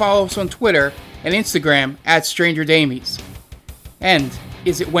 and follow us on Twitter and Instagram at StrangerDamies. And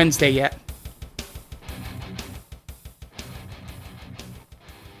is it Wednesday yet?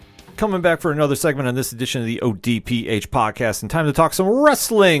 Coming back for another segment on this edition of the ODPH podcast, and time to talk some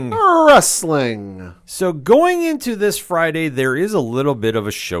wrestling. Wrestling. So going into this Friday, there is a little bit of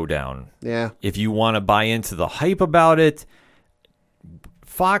a showdown. Yeah. If you want to buy into the hype about it,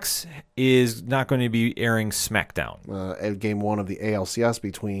 Fox is not going to be airing SmackDown. At game 1 of the ALCS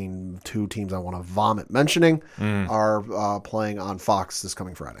between 2 teams I want to vomit mentioning are playing on Fox this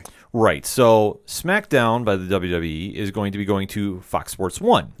coming Friday. Right. So SmackDown by the WWE is going to be going to Fox Sports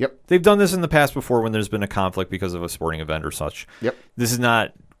 1. Yep. They've done this in the past before when there's been a conflict because of a sporting event or such. Yep. This is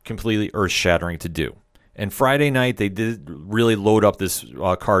not completely earth-shattering to do. And Friday night, they did really load up this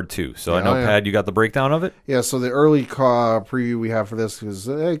card, too. So I know, Pat, you got the breakdown of it? Yeah, so the early preview we have for this is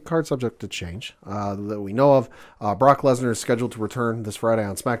a card subject to change that we know of. Brock Lesnar is scheduled to return this Friday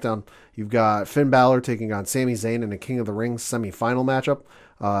on SmackDown. You've got Finn Balor taking on Sami Zayn in a King of the Ring semifinal matchup.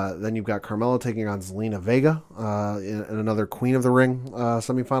 Then you've got Carmella taking on Zelina Vega in another Queen of the Ring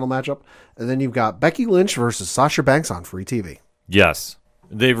semifinal matchup. And then you've got Becky Lynch versus Sasha Banks on free TV. Yes.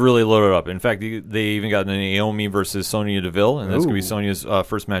 They've really loaded up. In fact, they even got Naomi versus Sonya Deville, and that's going to be Sonya's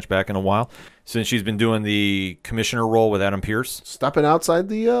first match back in a while since she's been doing the commissioner role with Adam Pearce. Stepping outside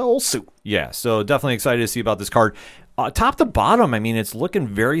the old suit. Yeah, so definitely excited to see about this card. Top to bottom, I mean, it's looking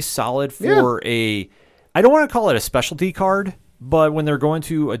very solid for I don't want to call it a specialty card, but when they're going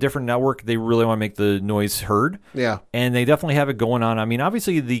to a different network, they really want to make the noise heard. Yeah. And they definitely have it going on. I mean,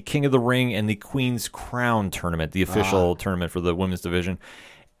 obviously the King of the Ring and the Queen's Crown tournament, the official tournament for the women's division,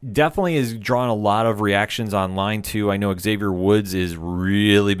 definitely has drawn a lot of reactions online, too. I know Xavier Woods has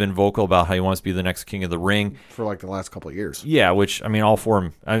really been vocal about how he wants to be the next King of the Ring. For like the last couple of years. Yeah, which, I mean, all for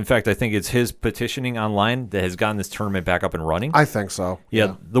him. In fact, I think it's his petitioning online that has gotten this tournament back up and running. I think so.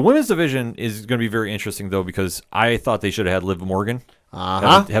 Yeah, the women's division is going to be very interesting, though, because I thought they should have had Liv Morgan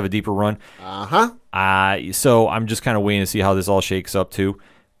have a deeper run. So I'm just kind of waiting to see how this all shakes up, too.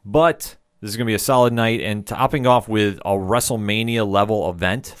 But this is going to be a solid night, and topping off with a WrestleMania-level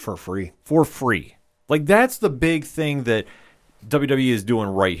event. For free. For free. Like, that's the big thing that WWE is doing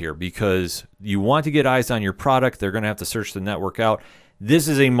right here, because you want to get eyes on your product. They're going to have to search the network out. This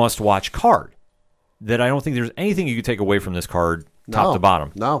is a must-watch card that I don't think there's anything you could take away from this card top to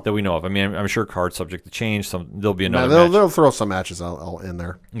bottom that we know of. I mean, I'm sure cards subject to change. There'll be another match. They'll throw some matches out in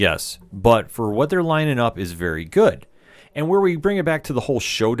there. Yes, but for what they're lining up is very good. And where we bring it back to the whole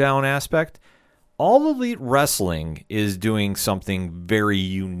showdown aspect, All Elite Wrestling is doing something very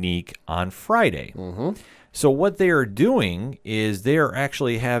unique on Friday. Mm-hmm. So what they are doing is they are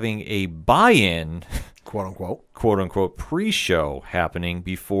actually having a buy-in, quote-unquote, pre-show happening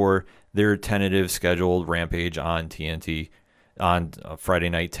before their tentative scheduled Rampage on TNT on Friday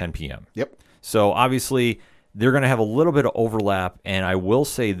night, 10 p.m. Yep. So obviously they're going to have a little bit of overlap, and I will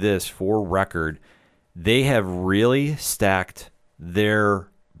say this for record, they have really stacked their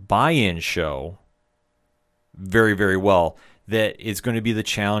buy-in show very, very well. That it's going to be the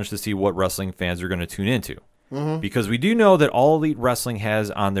challenge to see what wrestling fans are going to tune into. Mm-hmm. Because we do know that All Elite Wrestling has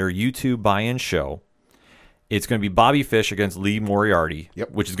on their YouTube buy-in show, it's going to be Bobby Fish against Lee Moriarty,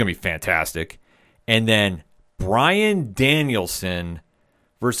 which is going to be fantastic. And then Bryan Danielson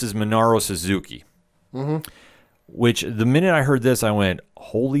versus Minoru Suzuki. Which the minute I heard this, I went,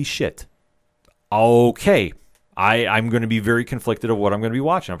 holy shit. Okay. I'm going to be very conflicted of what I'm going to be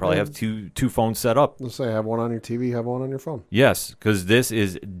watching. I'll probably have two phones set up. Let's say have one on your TV, have one on your phone. Yes, because this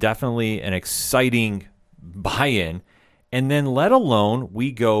is definitely an exciting buy-in. And then let alone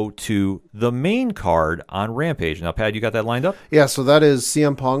we go to the main card on Rampage. Now, Pat, you got that lined up? Yeah, so that is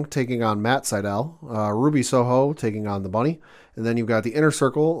CM Punk taking on Matt Sydal, Ruby Soho taking on the Bunny, and then you've got the Inner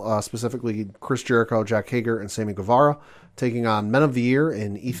Circle, specifically Chris Jericho, Jack Hager, and Sammy Guevara, taking on Men of the Year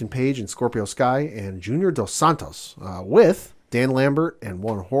in Ethan Page and Scorpio Sky, and Junior Dos Santos with Dan Lambert and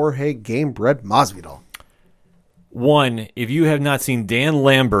one Jorge Gamebred Masvidal. One, if you have not seen Dan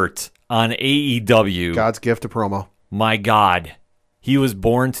Lambert on AEW, God's gift to promo. my God, he was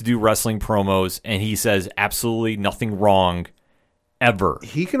born to do wrestling promos, and he says absolutely nothing wrong ever.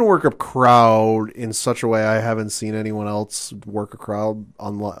 He can work a crowd in such a way I haven't seen anyone else work a crowd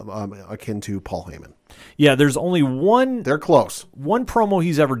akin to Paul Heyman. Yeah, there's only one They're close. promo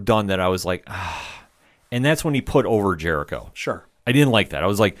he's ever done that I was like, and that's when he put over Jericho. Sure. I didn't like that. I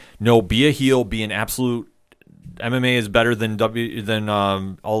was like, no, be a heel, be an absolute. MMA is better than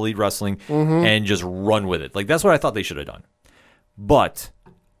All Elite Wrestling, and just run with it. Like, that's what I thought they should have done. But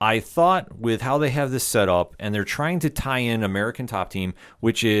I thought with how they have this set up, and they're trying to tie in American Top Team,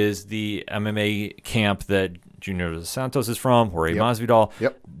 which is the MMA camp that Junior Dos Santos is from, Jorge Masvidal,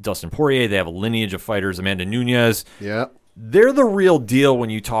 Dustin Poirier. They have a lineage of fighters, Amanda Nunes. Yep. They're the real deal when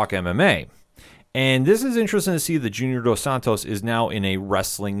you talk MMA. And this is interesting to see that Junior Dos Santos is now in a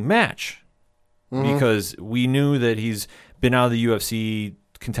wrestling match. Because we knew that he's been out of the UFC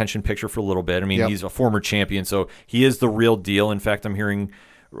contention picture for a little bit. I mean, he's a former champion, so he is the real deal. In fact, I'm hearing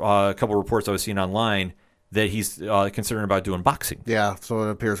a couple of reports I was seeing online that he's considering about doing boxing. Yeah, so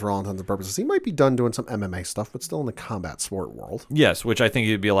it appears for all intents and purposes. He might be done doing some MMA stuff, but still in the combat sport world. Yes, which I think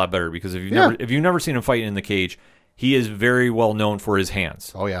it'd be a lot better because if you've never seen him fight in the cage, he is very well known for his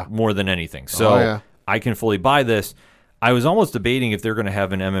hands. Oh, yeah. More than anything. So I can fully buy this. I was almost debating if they're going to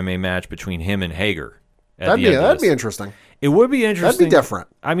have an MMA match between him and Hager. That'd be interesting. It would be interesting. That'd be different.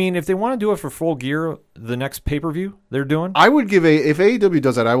 I mean, if they want to do it for Full Gear, the next pay-per-view they're doing. I would give if AEW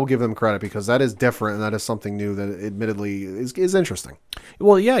does that, I will give them credit because that is different and that is something new that admittedly is interesting.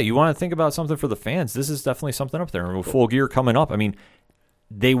 Well, yeah, you want to think about something for the fans. This is definitely something up there. And with Full Gear coming up, I mean,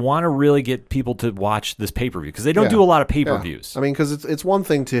 they want to really get people to watch this pay-per-view because they don't do a lot of pay-per-views. I mean, because it's one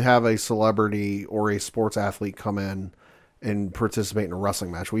thing to have a celebrity or a sports athlete come in and participate in a wrestling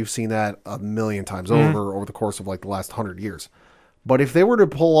match. We've seen that a million times over the course of like the last 100 years. But if they were to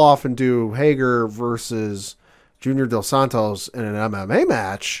pull off and do Hager versus Junior Dos Santos in an MMA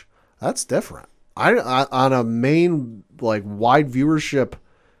match, that's different. I on a main like wide viewership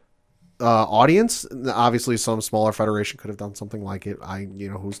audience, obviously some smaller federation could have done something like it.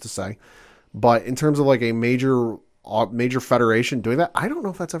 Who's to say? But in terms of like a major federation doing that, I don't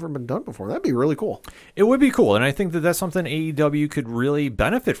know if that's ever been done before. That'd be really cool. It would be cool, and I think that that's something AEW could really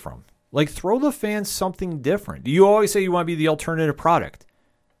benefit from. Like, throw the fans something different. You always say you want to be the alternative product.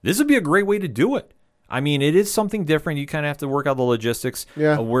 This would be a great way to do it. I mean, it is something different. You kind of have to work out the logistics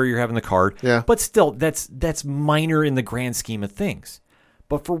of where you're having the card. Yeah. But still, that's minor in the grand scheme of things.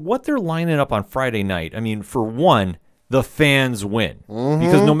 But for what they're lining up on Friday night, I mean, for one, the fans win.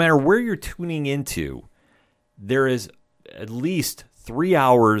 Because no matter where you're tuning into, there is at least 3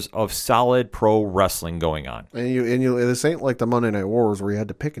 hours of solid pro wrestling going on. And this ain't like the Monday Night Wars where you had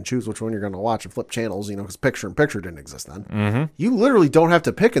to pick and choose which one you're going to watch and flip channels, because picture-in-picture didn't exist then. You literally don't have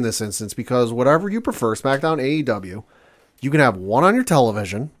to pick in this instance because whatever you prefer, SmackDown, AEW, you can have one on your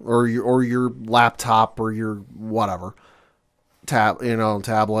television or your laptop or your whatever,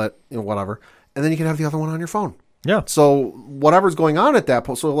 tablet, whatever, and then you can have the other one on your phone. Yeah. So whatever's going on at that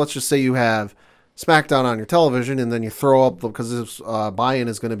point, so let's just say you have SmackDown on your television, and then you throw up because this buy-in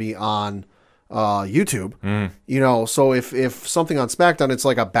is going to be on YouTube. So if something on SmackDown, it's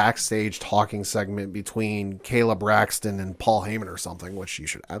like a backstage talking segment between Kayla Braxton and Paul Heyman or something, which you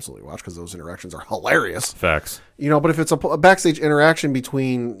should absolutely watch because those interactions are hilarious. Facts. But if it's a backstage interaction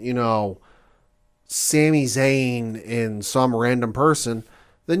between Sami Zayn and some random person,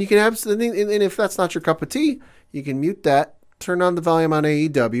 then you can absolutely, and if that's not your cup of tea, you can mute that. Turn on the volume on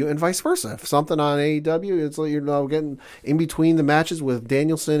AEW and vice versa. If something on AEW, it's like getting in between the matches with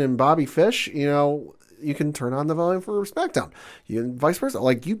Danielson and Bobby Fish, you can turn on the volume for SmackDown. Vice versa.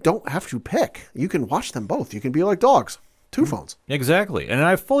 Like, you don't have to pick. You can watch them both. You can be like dogs. 2 phones. Exactly. And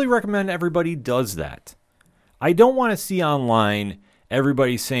I fully recommend everybody does that. I don't want to see online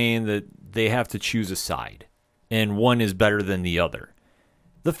everybody saying that they have to choose a side and one is better than the other.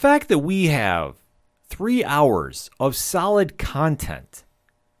 The fact that we have 3 hours of solid content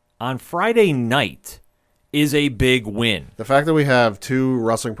on Friday night is a big win. The fact that we have two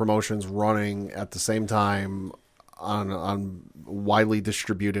wrestling promotions running at the same time on widely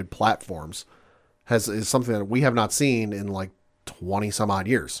distributed platforms is something that we have not seen in like 20 some odd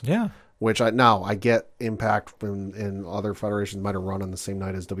years. Yeah. Which I get Impact in other federations might have run on the same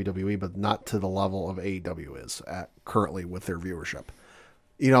night as WWE, but not to the level of AEW is at currently with their viewership.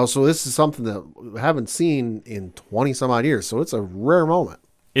 So this is something that we haven't seen in 20 some odd years. So it's a rare moment.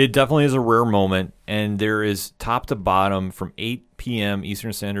 It definitely is a rare moment, and there is top to bottom from 8 p.m.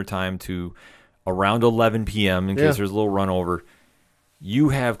 Eastern Standard Time to around 11 p.m. in case there's a little run over. You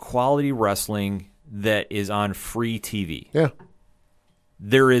have quality wrestling that is on free TV. Yeah.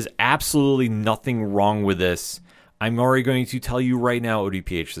 There is absolutely nothing wrong with this. I'm already going to tell you right now,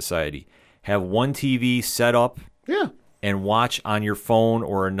 ODPH Society, have one TV set up and watch on your phone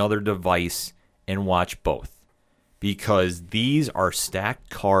or another device and watch both. Because these are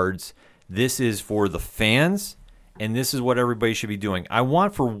stacked cards. This is for the fans, and this is what everybody should be doing. I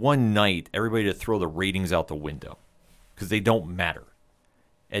want for one night everybody to throw the ratings out the window because they don't matter.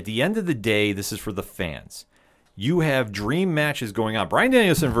 At the end of the day, this is for the fans. You have dream matches going on. Bryan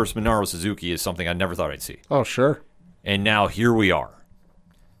Danielson versus Minoru Suzuki is something I never thought I'd see. Oh, sure. And now here we are.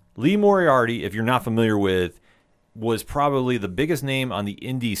 Lee Moriarty, if you're not familiar with, was probably the biggest name on the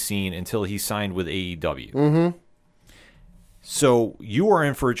indie scene until he signed with AEW. Mm-hmm. So you are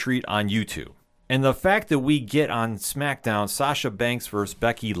in for a treat on YouTube. And the fact that we get on SmackDown Sasha Banks versus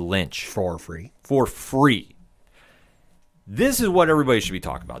Becky Lynch For free. for free. This is what everybody should be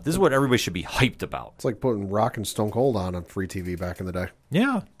talking about. This is what everybody should be hyped about. It's like putting Rock and Stone Cold on free TV back in the day.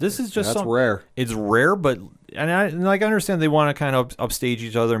 Yeah, this is just That's rare. It's rare, but I understand they want to kind of upstage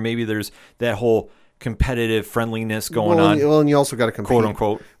each other. Maybe there's that whole competitive friendliness going on. Well, and you also got to compete, quote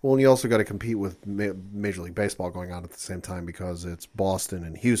unquote. Well, and you also got to compete with Major League Baseball going on at the same time because it's Boston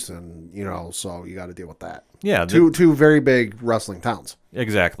and Houston. So you got to deal with that. Yeah, two very big wrestling towns.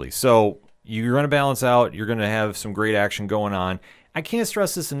 Exactly. So you're going to balance out. You're going to have some great action going on. I can't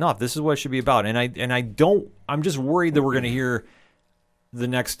stress this enough. This is what it should be about. I'm just worried that we're going to hear the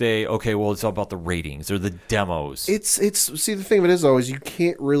next day, okay, well, it's all about the ratings or the demos. See, the thing of it is, though, is you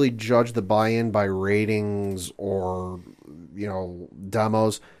can't really judge the buy-in by ratings or,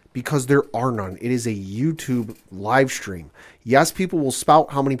 demos because there are none. It is a YouTube live stream. Yes, people will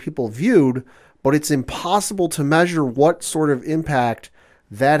spout how many people viewed, but it's impossible to measure what sort of impact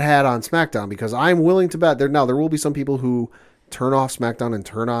that had on SmackDown because I'm willing to bet there will be some people who turn off SmackDown and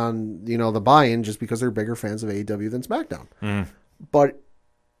turn on, the buy-in just because they're bigger fans of AEW than SmackDown. But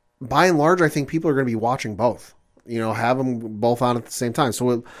by and large, I think people are going to be watching both, have them both on at the same time.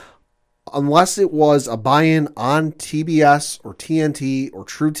 So unless it was a buy-in on TBS or TNT or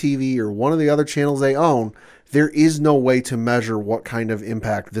True TV or one of the other channels they own, there is no way to measure what kind of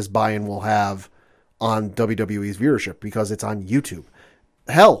impact this buy-in will have on WWE's viewership because it's on YouTube.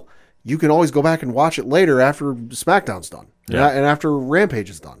 Hell, you can always go back and watch it later after SmackDown's done and after Rampage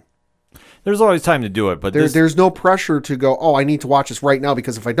is done. There's always time to do it, but there's no pressure to go, oh, I need to watch this right now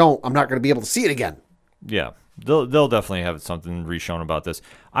because if I don't, I'm not going to be able to see it again. Yeah, they'll definitely have something reshown about this.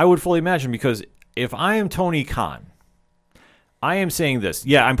 I would fully imagine because if I am Tony Khan, I am saying this.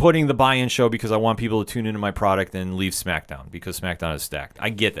 Yeah, I'm putting the buy-in show because I want people to tune into my product and leave SmackDown because SmackDown is stacked. I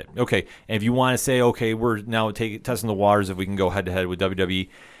get that. Okay, and if you want to say, okay, we're now testing the waters if we can go head-to-head with WWE,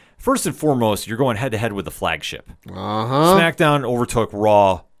 first and foremost, you're going head-to-head with the flagship. SmackDown overtook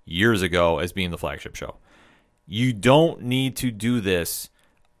Raw years ago as being the flagship show. You don't need to do this.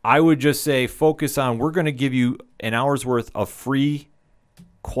 I would just say focus on, we're going to give you an hour's worth of free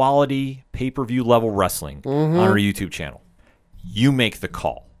quality pay-per-view level wrestling on our YouTube channel. You make the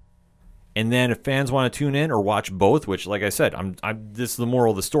call. And then if fans want to tune in or watch both, which like I said, this is the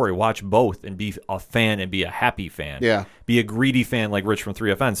moral of the story. Watch both and be a fan and be a happy fan. Yeah. Be a greedy fan like Rich from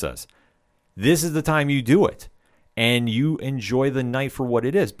 3FN says. This is the time you do it. And you enjoy the night for what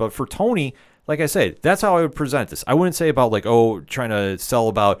it is. But for Tony, like I said, that's how I would present this. I wouldn't say about like, trying to sell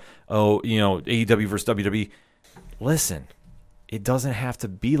about, AEW versus WWE. Listen, it doesn't have to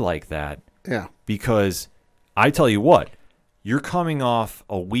be like that. Yeah. Because I tell you what, you're coming off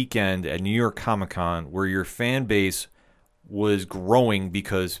a weekend at New York Comic Con where your fan base was growing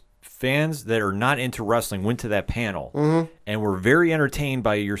because fans that are not into wrestling went to that panel and were very entertained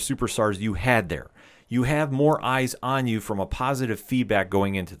by your superstars you had there. You have more eyes on you from a positive feedback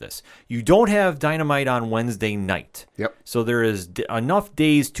going into this. You don't have Dynamite on Wednesday night. Yep. So there is enough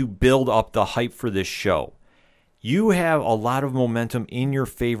days to build up the hype for this show. You have a lot of momentum in your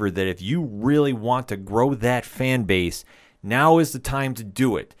favor that if you really want to grow that fan base, Now is the time to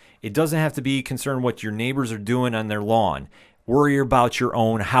do it. It doesn't have to be concerned what your neighbors are doing on their lawn. Worry about your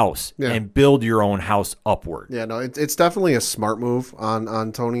own house and build your own house upward. Yeah, no, it's definitely a smart move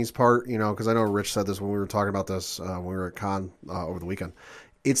on Tony's part, because I know Rich said this when we were talking about this when we were at Con over the weekend.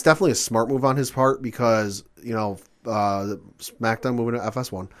 It's definitely a smart move on his part because, SmackDown moving to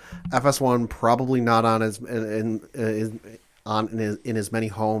FS1. FS1 probably not on in as many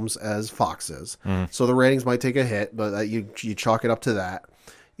homes as Fox is. So the ratings might take a hit, but you chalk it up to that.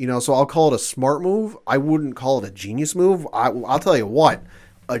 So I'll call it a smart move. I wouldn't call it a genius move. I'll tell you what,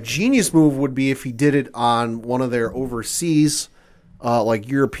 a genius move would be if he did it on one of their overseas, like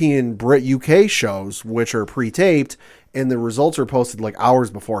European, Brit, UK shows, which are pre-taped, and the results are posted like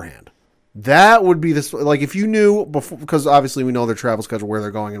hours beforehand. That would be this, like if you knew before, because obviously we know their travel schedule, where they're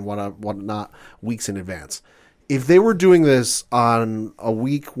going and whatnot weeks in advance. If they were doing this on a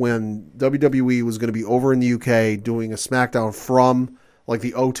week when WWE was going to be over in the UK doing a SmackDown from like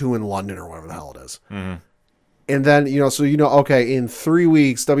the O2 in London or whatever the hell it is. Mm-hmm. And then, okay, in 3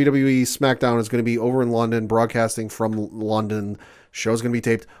 weeks, WWE SmackDown is going to be over in London, broadcasting from London. Show's going to be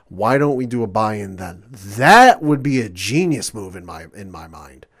taped. Why don't we do a buy-in then? That would be a genius move in my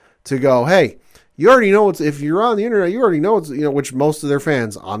mind. To go, hey, you already know if you're on the internet, you already know it's, which most of their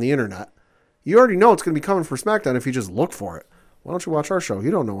fans on the internet, you already know it's going to be coming for SmackDown if you just look for it. Why don't you watch our show?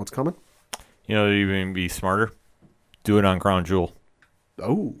 You don't know what's coming. Even be smarter. Do it on Crown Jewel.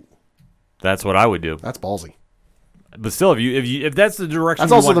 Oh, that's what I would do. That's ballsy. But still, if that's the direction,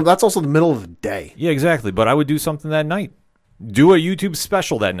 that's also the middle of the day. Yeah, exactly. But I would do something that night. Do a YouTube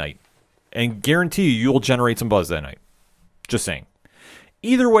special that night, and guarantee you'll generate some buzz that night. Just saying.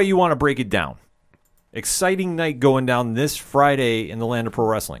 Either way you want to break it down. Exciting night going down this Friday in the land of pro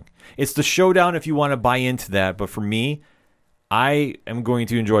wrestling. It's the showdown if you want to buy into that. But for me, I am going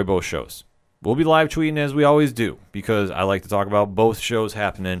to enjoy both shows. We'll be live tweeting as we always do because I like to talk about both shows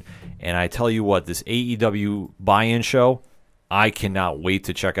happening. And I tell you what, this AEW buy-in show, I cannot wait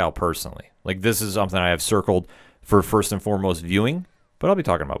to check out personally. Like, this is something I have circled for first and foremost viewing, but I'll be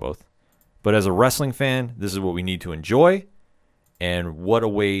talking about both. But as a wrestling fan, this is what we need to enjoy, and what a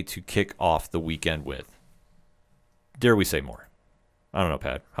way to kick off the weekend with. Dare we say more? I don't know,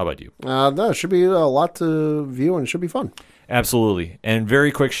 Pat. How about you? That should be a lot to view, and it should be fun. Absolutely. And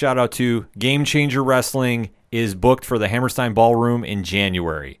very quick shout out to Game Changer Wrestling is booked for the Hammerstein Ballroom in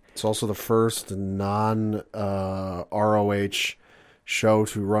January. It's also the first non-ROH show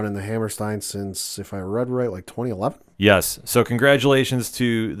to run in the Hammerstein since, if I read right, like 2011? Yes. So congratulations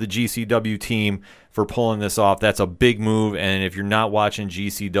to the GCW team for pulling this off. That's a big move. And if you're not watching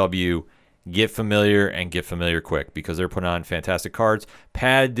GCW, get familiar and get familiar quick because they're putting on fantastic cards.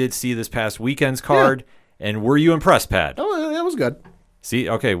 Pad did see this past weekend's card. Yeah. And were you impressed, Pat? Oh, that was good. See,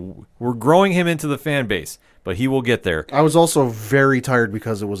 okay, we're growing him into the fan base, but he will get there. I was also very tired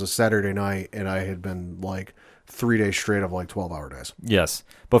because it was a Saturday night, and I had been like 3 days straight of like 12-hour days. Yes,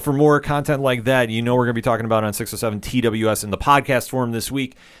 but for more content like that, we're going to be talking about on 607 TWS in the podcast form this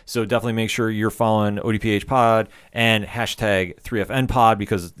week, so definitely make sure you're following ODPH Pod and hashtag 3FN Pod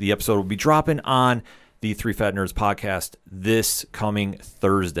because the episode will be dropping on the 3 Fat Nerds podcast this coming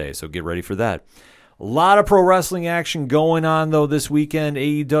Thursday, so get ready for that. A lot of pro wrestling action going on, though, this weekend.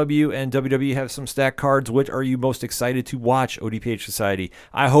 AEW and WWE have some stacked cards. Which are you most excited to watch, ODPH Society?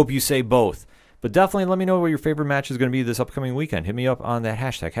 I hope you say both. But definitely let me know what your favorite match is going to be this upcoming weekend. Hit me up on that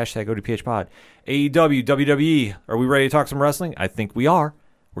hashtag ODPHpod. AEW, WWE, are we ready to talk some wrestling? I think we are.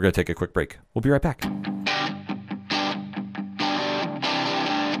 We're going to take a quick break. We'll be right back.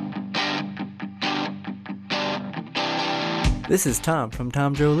 This is Tom from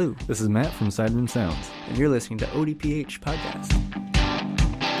Tom Joe Lou, This is Matt from Sideroom Sounds. and you're listening to ODPH Podcast.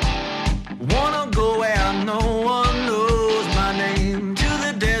 Wanna go where no one knows my name, to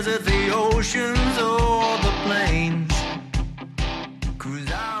the desert, the oceans, or the plains.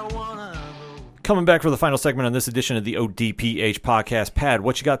 'Cause I wanna go. Coming back for the final segment on this edition of the ODPH podcast. Pad,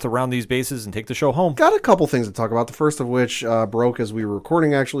 what you got to round these bases and take the show home? Got a couple things to talk about. The first of which broke as we were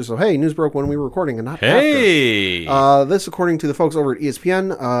recording, actually. So, hey, news broke when we were recording and not Hey! after. This, according to the folks over at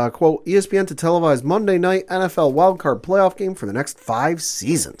ESPN, quote, ESPN to televise Monday night NFL wildcard playoff game for the next 5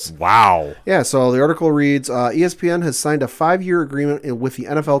 seasons. Wow. Yeah, so the article reads, ESPN has signed a 5-year agreement with the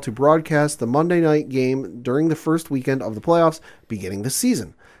NFL to broadcast the Monday night game during the first weekend of the playoffs beginning this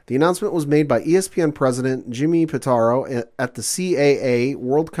season. The announcement was made by ESPN president Jimmy Pitaro at the CAA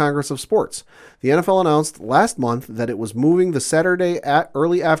World Congress of Sports. The NFL announced last month that it was moving the Saturday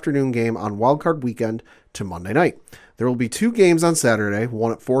early afternoon game on wildcard weekend to Monday night. There will be 2 games on Saturday,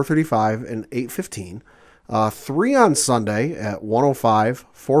 one at 4:35 and 8:15, 3 on Sunday at 1:05,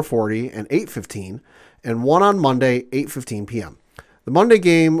 4:40, and 8:15, and one on Monday, 8:15 p.m. The Monday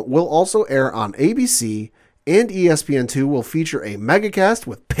game will also air on ABC, and ESPN2 will feature a megacast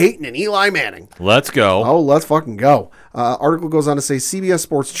with Peyton and Eli Manning. Let's go. Oh, let's fucking go. Article goes on to say CBS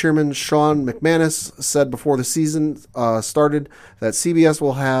Sports Chairman Sean McManus said before the season started that CBS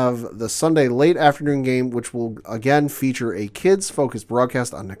will have the Sunday late afternoon game, which will again feature a kids-focused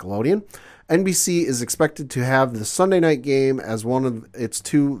broadcast on Nickelodeon. NBC is expected to have the Sunday night game as one of its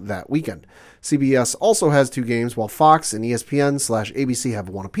two that weekend. CBS also has two games, while Fox and ESPN/ABC have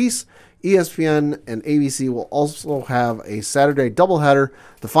one apiece. ESPN and ABC will also have a Saturday doubleheader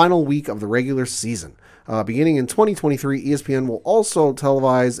the final week of the regular season. Beginning in 2023, ESPN will also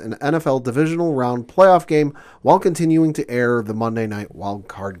televise an NFL divisional round playoff game while continuing to air the Monday night wild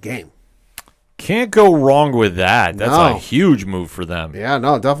card game. Can't go wrong with that. That's No. a huge move for them. Yeah,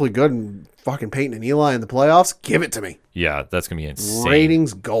 no, definitely good. And fucking Peyton and Eli in the playoffs, give it to me. Yeah, that's going to be insane.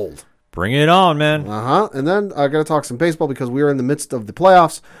 Ratings gold. Bring it on, man. And then I got to talk some baseball because we are in the midst of the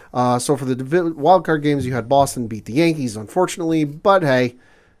playoffs. So for the wild card games, you had Boston beat the Yankees, unfortunately, but hey,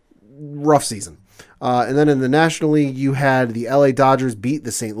 rough season. And then in the National League, you had the LA Dodgers beat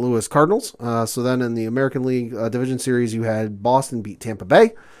the St. Louis Cardinals. So then in the American League Division Series, you had Boston beat Tampa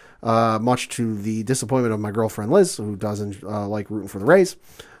Bay, much to the disappointment of my girlfriend Liz, who doesn't like rooting for the Rays.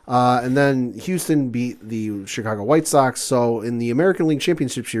 And then Houston beat the Chicago White Sox. So in the American League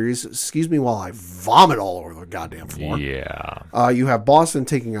Championship Series, excuse me while I vomit all over the goddamn floor. Yeah. You have Boston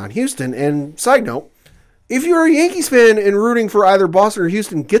taking on Houston. And side note, if you're a Yankees fan and rooting for either Boston or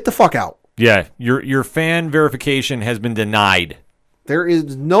Houston, get the fuck out. Yeah, your fan verification has been denied. There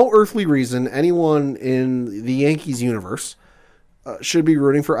is no earthly reason anyone in the Yankees universe should be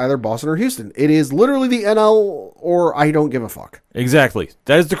rooting for either Boston or Houston. It is literally the NL or I don't give a fuck. Exactly.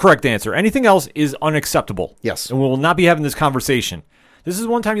 That is the correct answer. Anything else is unacceptable. Yes. And we will not be having this conversation. This is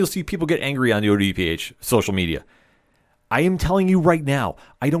one time you'll see people get angry on the ODPH social media. I am telling you right now,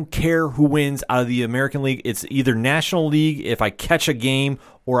 I don't care who wins out of the American League. It's either National League if I catch a game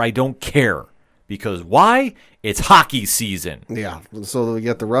or I don't care. Because why? It's hockey season. Yeah. So we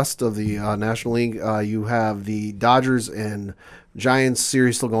get the rest of the National League. You have the Dodgers and Giants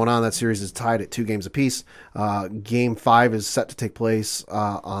series still going on. That series is tied at 2 games apiece. Game 5 is set to take place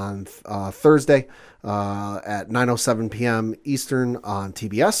on Thursday at 9:07 p.m. Eastern on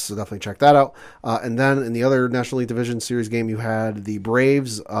TBS. So definitely check that out. And then in the other National League Division Series game, you had the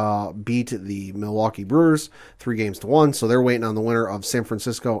Braves beat the Milwaukee Brewers 3-1. So they're waiting on the winner of San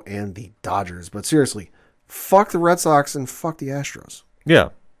Francisco and the Dodgers. But seriously, fuck the Red Sox and fuck the Astros. Yeah.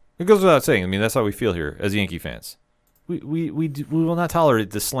 It goes without saying. I mean, that's how we feel here as Yankee fans. We will not tolerate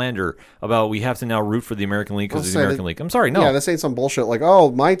the slander about we have to now root for the American League because of the American League. I'm sorry, no. Yeah, this ain't some bullshit like, oh,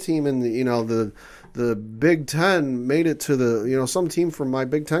 my team in the Big Ten made it to the, some team from my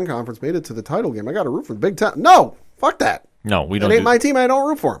Big Ten conference made it to the title game. I got to root for the Big Ten. No, fuck that. No, we don't. It ain't my team. I don't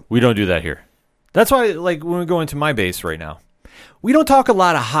root for them. We don't do that here. That's why, like, when we go into my base right now, we don't talk a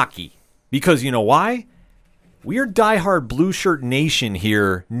lot of hockey because you know why? We are diehard Blue Shirt Nation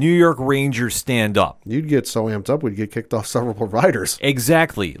here. New York Rangers stand up. You'd get so amped up, we'd get kicked off several providers.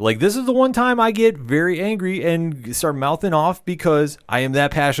 Exactly. Like, this is the one time I get very angry and start mouthing off because I am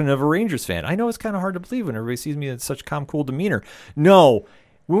that passionate of a Rangers fan. I know it's kind of hard to believe when everybody sees me in such calm, cool demeanor. No,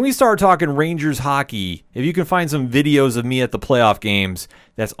 when we start talking Rangers hockey, if you can find some videos of me at the playoff games,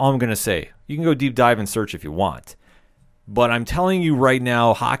 that's all I'm going to say. You can go deep dive and search if you want. But I'm telling you right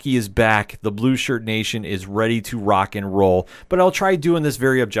now, hockey is back. The Blue Shirt Nation is ready to rock and roll. But I'll try doing this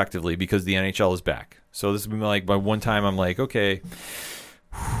very objectively because the NHL is back. So this will be like my one time I'm like, okay,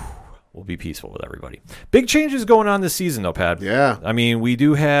 we'll be peaceful with everybody. Big changes going on this season, though, Pat. Yeah. I mean, we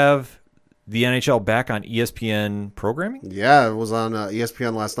do have the NHL back on ESPN programming. Yeah, it was on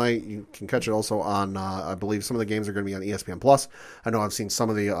ESPN last night. You can catch it also on, I believe some of the games are going to be on ESPN Plus. I know I've seen some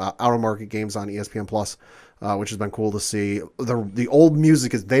of the out-of-market games on ESPN Plus. Which has been cool to see. The old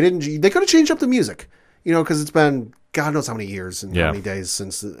music is they could have changed up the music, because it's been God knows how many years and how many days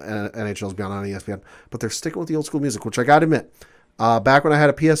since the NHL's been on ESPN. But they're sticking with the old school music, which I got to admit. Back when I had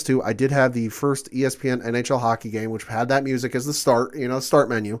a PS2, I did have the first ESPN NHL hockey game, which had that music as the start, start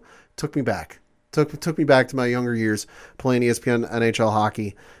menu. Took me back. Took me back to my younger years playing ESPN NHL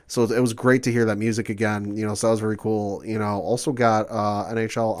hockey. So it was great to hear that music again. So that was very cool. Also got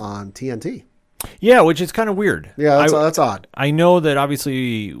NHL on TNT. Yeah, which is kind of weird. Yeah, that's odd. I know that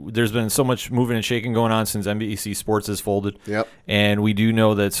obviously there's been so much moving and shaking going on since NBC Sports has folded. Yep. And we do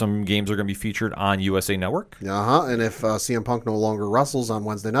know that some games are going to be featured on USA Network. And if CM Punk no longer wrestles on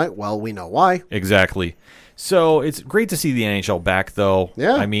Wednesday night, well, we know why. Exactly. So it's great to see the NHL back, though.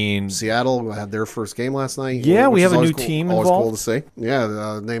 Yeah. I mean, Seattle had their first game last night. Yeah, we have a new cool, team always involved. cool to see.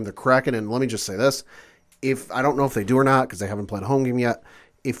 Yeah, named the Kraken. And let me just say this. if I don't know if they do or not because they haven't played a home game yet.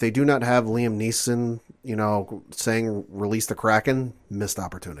 If they do not have Liam Neeson, saying release the Kraken, missed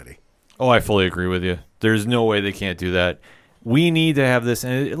opportunity. Oh, I fully agree with you. There's no way they can't do that. We need to have this,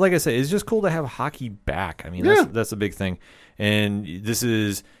 and like I said, it's just cool to have hockey back. I mean, that's a big thing, and this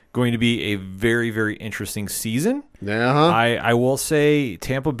is going to be a very, very interesting season. Yeah, I will say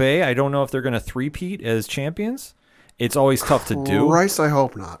Tampa Bay, I don't know if they're going to three-peat as champions. It's always tough to do. Christ, I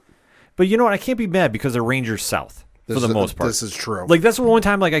hope not. But you know what? I can't be mad because they're Rangers South for the most part. This is true. Like, that's the one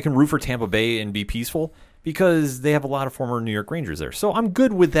time I can root for Tampa Bay and be peaceful because they have a lot of former New York Rangers there. So I'm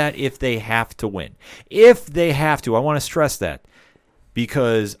good with that if they have to win. If they have to. I want to stress that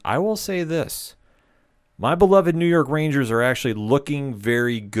because I will say this. My beloved New York Rangers are actually looking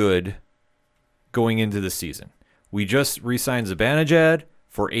very good going into the season. We just re-signed Zibanejad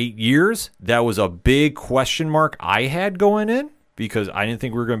for 8 years. That was a big question mark I had going in because I didn't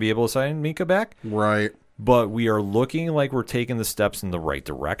think we were going to be able to sign Mika back. Right. But we are looking like we're taking the steps in the right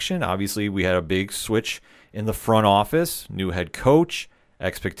direction. Obviously, we had a big switch in the front office, new head coach.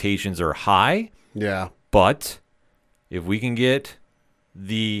 Expectations are high. Yeah. But if we can get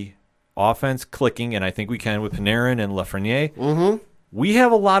the offense clicking, and I think we can with Panarin and Lafreniere, we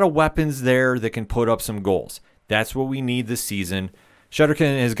have a lot of weapons there that can put up some goals. That's what we need this season.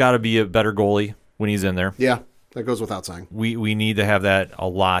 Shutterkin has got to be a better goalie when he's in there. Yeah, that goes without saying. We need to have that a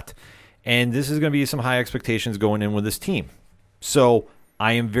lot. And this is going to be some high expectations going in with this team. So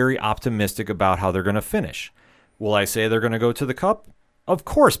I am very optimistic about how they're going to finish. Will I say they're going to go to the Cup? Of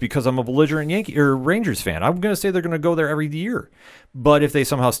course, because I'm a belligerent Rangers fan. I'm going to say they're going to go there every year. But if they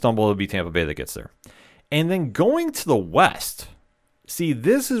somehow stumble, it'll be Tampa Bay that gets there. And then going to the West, see,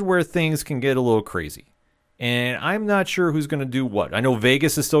 this is where things can get a little crazy. And I'm not sure who's going to do what. I know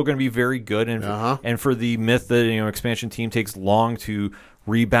Vegas is still going to be very good, and for the myth that expansion team takes long to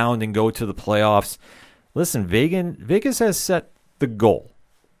rebound and go to the playoffs. Listen, Vegas has set the goal,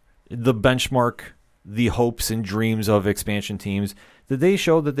 the benchmark, the hopes and dreams of expansion teams that they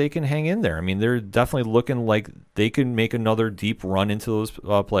show that they can hang in there. I mean, they're definitely looking like they can make another deep run into those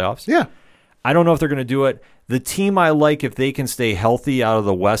playoffs. Yeah. I don't know if they're going to do it. The team I like, if they can stay healthy out of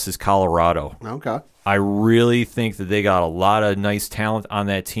the West, is Colorado. Okay. I really think that they got a lot of nice talent on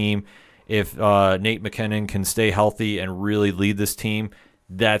that team. If Nate McKinnon can stay healthy and really lead this team,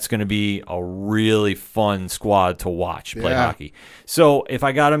 that's going to be a really fun squad to watch play hockey. So if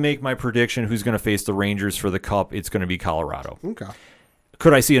I got to make my prediction who's going to face the Rangers for the Cup, it's going to be Colorado. Okay.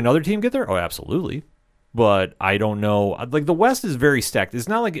 Could I see another team get there? Oh, absolutely. But I don't know. Like, the West is very stacked. It's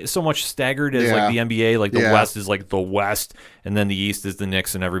not like so much staggered as like the NBA. Like, the West is like the West, and then the East is the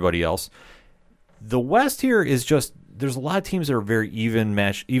Knicks and everybody else. The West here is just, there's a lot of teams that are very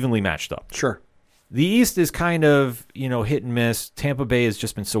evenly matched up. Sure. The East is kind of, hit and miss. Tampa Bay has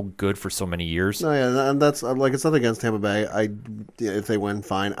just been so good for so many years. No, yeah, and that's like, it's nothing against Tampa Bay. If they win,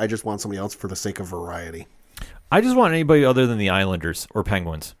 fine. I just want somebody else for the sake of variety. I just want anybody other than the Islanders or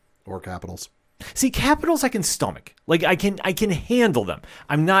Penguins Or Capitals. See, Capitals I can stomach. Like, I can handle them.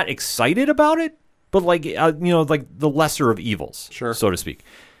 I'm not excited about it, but like the lesser of evils, sure, so to speak.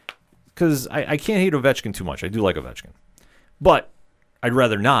 Because I can't hate Ovechkin too much. I do like Ovechkin, but I'd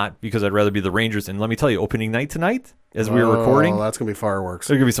rather not, because I'd rather be the Rangers. And let me tell you, opening night tonight, as we were recording, that's gonna be fireworks.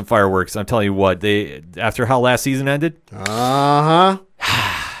 There's gonna be some fireworks. I'm telling you what, after how last season ended,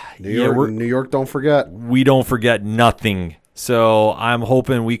 New York, don't forget. We don't forget nothing. So I'm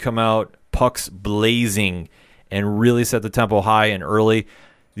hoping we come out pucks blazing and really set the tempo high and early.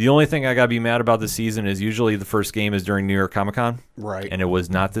 The only thing I got to be mad about this season is usually the first game is during New York Comic-Con. Right. And it was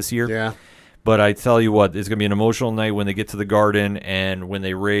not this year. Yeah. But I tell you what, it's going to be an emotional night when they get to the Garden and when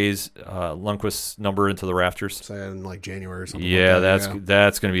they raise Lundqvist's number into the rafters. Say in like January or something. Yeah, like that.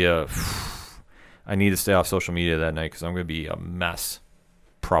 that's going to be a... I need to stay off social media that night because I'm going to be a mess,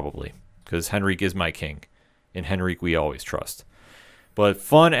 probably. Because Henrique is my king. And Henrique we always trust. But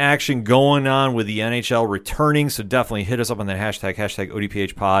fun action going on with the NHL returning, so definitely hit us up on that hashtag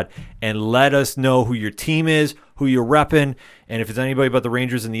ODPHpod, and let us know who your team is, who you're repping, and if it's anybody but the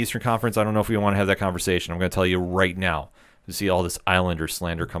Rangers in the Eastern Conference, I don't know if we want to have that conversation. I'm going to tell you right now, to see all this Islander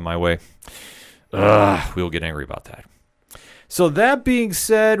slander come my way. We'll get angry about that. So that being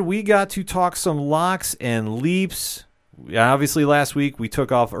said, we got to talk some locks and leaps. Obviously, last week we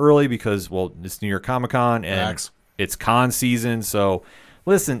took off early because, well, it's New York Comic-Con, and it's con season, so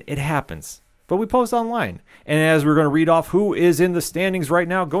listen, it happens. But we post online. And as we're going to read off who is in the standings right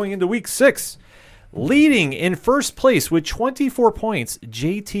now going into Week 6, leading in first place with 24 points,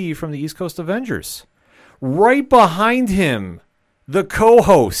 JT from the East Coast Avengers. Right behind him, the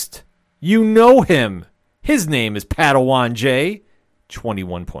co-host. You know him. His name is Padawan J,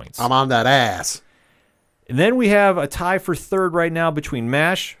 21 points. I'm on that ass. And then we have a tie for third right now between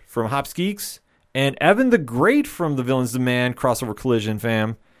Mash from Hops Geeks and Evan the Great from the Villains Demand crossover collision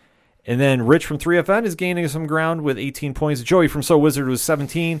fam. And then Rich from 3FN is gaining some ground with 18 points. Joey from So Wizard was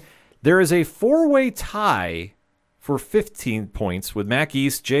 17. There is a four-way tie for 15 points with Mac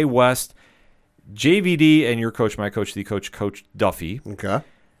East, Jay West, JVD, and your coach, my coach, the Coach Duffy. Okay.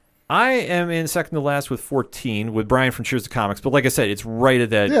 I am in second to last with 14 with Brian from Cheers to Comics. But like I said, it's right at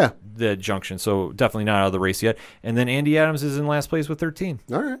that junction, so definitely not out of the race yet. And then Andy Adams is in last place with 13.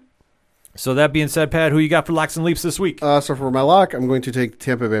 All right. So that being said, Pat, who you got for locks and leaps this week? So for my lock, I'm going to take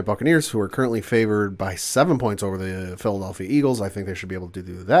Tampa Bay Buccaneers, who are currently favored by 7 points over the Philadelphia Eagles. I think they should be able to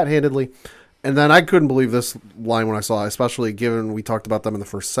do that handedly. And then I couldn't believe this line when I saw it, especially given we talked about them in the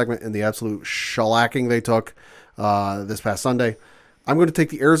first segment and the absolute shellacking they took this past Sunday. I'm going to take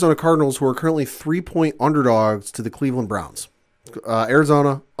the Arizona Cardinals, who are currently 3-point underdogs to the Cleveland Browns.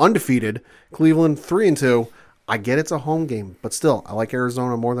 Arizona, undefeated. Cleveland, 3-2. I get it's a home game, but still, I like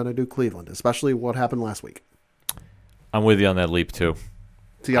Arizona more than I do Cleveland, especially what happened last week. I'm with you on that leap, too.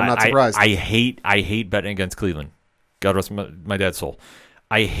 See, I'm not surprised. I hate betting against Cleveland. God rest my dad's soul.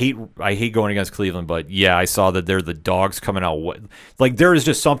 I hate going against Cleveland, but yeah, I saw that they're the dogs coming out. Like, there is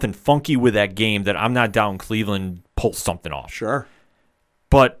just something funky with that game that I'm not down Cleveland pulls something off. Sure.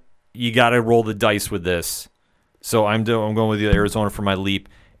 But you got to roll the dice with this. So I'm going with the Arizona for my leap.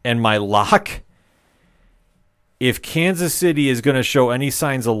 And my lock, if Kansas City is going to show any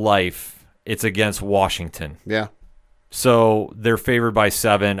signs of life, it's against Washington. Yeah. So they're favored by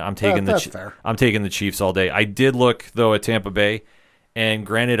 7. I'm taking That's fair. I'm taking the Chiefs all day. I did look though at Tampa Bay, and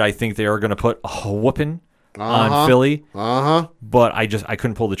granted, I think they are going to put a whooping on Philly. But I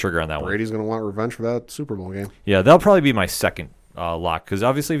couldn't pull the trigger on that one. Brady's going to want revenge for that Super Bowl game. Yeah, that'll probably be my second lock, because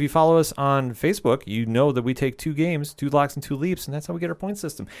obviously if you follow us on Facebook, you know that we take 2 games, 2 locks and 2 leaps, and that's how we get our point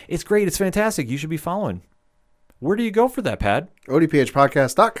system. It's great. It's fantastic. You should be following. Where do you go for that, Pat?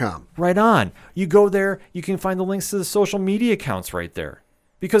 ODPHpodcast.com. Right on. You go there, you can find the links to the social media accounts right there.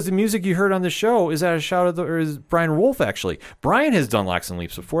 Because the music you heard on the show is at a shout out is Brian Wolf, actually. Brian has done locks and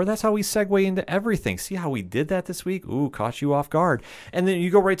leaps before. That's how we segue into everything. See how we did that this week? Ooh, caught you off guard. And then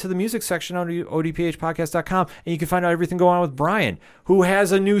you go right to the music section on odphpodcast.com, and you can find out everything going on with Brian, who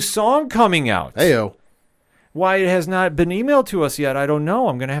has a new song coming out. Heyo. Why it has not been emailed to us yet, I don't know.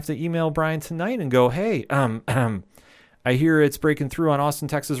 I'm going to have to email Brian tonight and go, hey, I hear it's breaking through on Austin,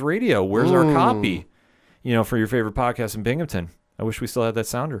 Texas radio. Where's our copy? For your favorite podcast in Binghamton. I wish we still had that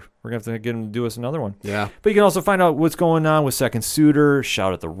sounder. We're going to have to get him to do us another one. Yeah. But you can also find out what's going on with Second Suitor,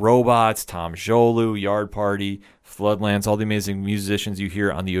 Shout at the Robots, Tom Jolu, Yard Party, Floodlands, all the amazing musicians you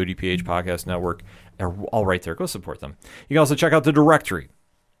hear on the ODPH Podcast Network are all right there. Go support them. You can also check out the directory,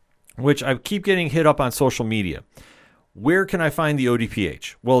 which I keep getting hit up on social media. Where can I find the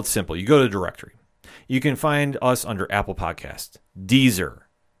ODPH? Well, it's simple. You go to the directory. You can find us under Apple Podcast, Deezer,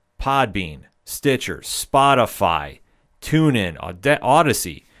 Podbean, Stitcher, Spotify, TuneIn,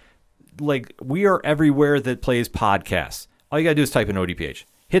 Odyssey. Like, we are everywhere that plays podcasts. All you got to do is type in ODPH.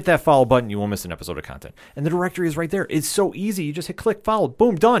 Hit that follow button. You won't miss an episode of content. And the directory is right there. It's so easy. You just hit click follow.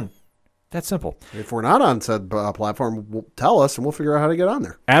 Boom, done. That's simple. If we're not on said platform, tell us, and we'll figure out how to get on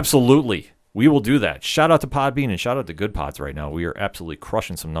there. Absolutely. We will do that. Shout out to Podbean and shout out to Good Pods right now. We are absolutely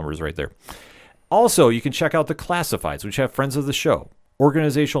crushing some numbers right there. Also, you can check out the Classifieds, which have friends of the show,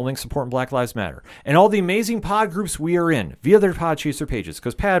 organizational links supporting Black Lives Matter, and all the amazing pod groups we are in via their Podchaser pages.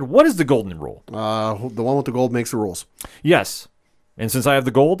 Because, Pad, what is the golden rule? The one with the gold makes the rules. Yes. And since I have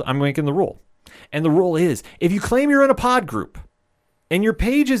the gold, I'm making the rule. And the rule is, if you claim you're in a pod group and your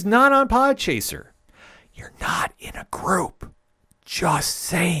page is not on Podchaser, you're not in a group. Just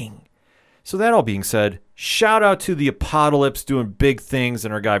saying. So that all being said, shout out to the Apocalypse doing big things,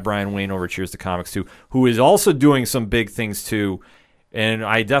 and our guy Brian Wayne over Cheers to Comics too, who is also doing some big things too. And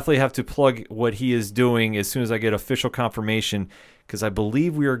I definitely have to plug what he is doing as soon as I get official confirmation, because I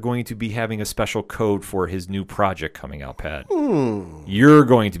believe we are going to be having a special code for his new project coming out, Pat. You're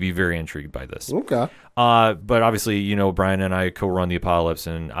going to be very intrigued by this. Okay. But obviously, Brian and I co-run the Apocalypse,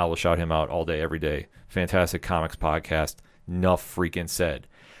 and I will shout him out all day, every day. Fantastic comics podcast. Enough freaking said.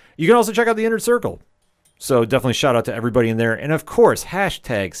 You can also check out the Inner Circle. So definitely shout out to everybody in there. And of course,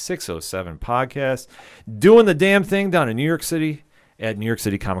 hashtag 607 podcast. Doing the damn thing down in New York City at New York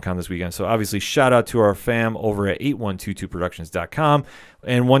City Comic Con this weekend. So obviously, shout out to our fam over at 8122productions.com.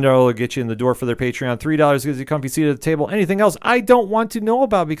 And $1 will get you in the door for their Patreon. $3 gives you a comfy seat at the table. Anything else I don't want to know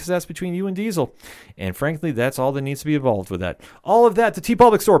about, because that's between you and Diesel. And frankly, that's all that needs to be involved with that. All of that, the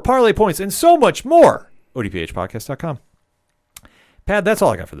TeePublic Store, Parlay Points, and so much more. ODPHpodcast.com. Pat, that's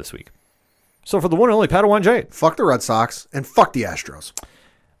all I got for this week. So for the one and only Padawan J. Fuck the Red Sox and fuck the Astros.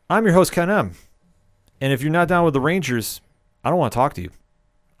 I'm your host, Ken M. And if you're not down with the Rangers, I don't want to talk to you.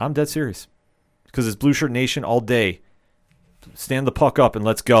 I'm dead serious. Because it's Blue Shirt Nation all day. Stand the puck up and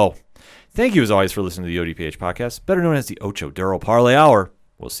let's go. Thank you as always for listening to the ODPH podcast, better known as the Ocho Duro Parlay Hour.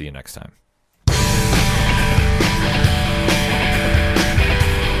 We'll see you next time.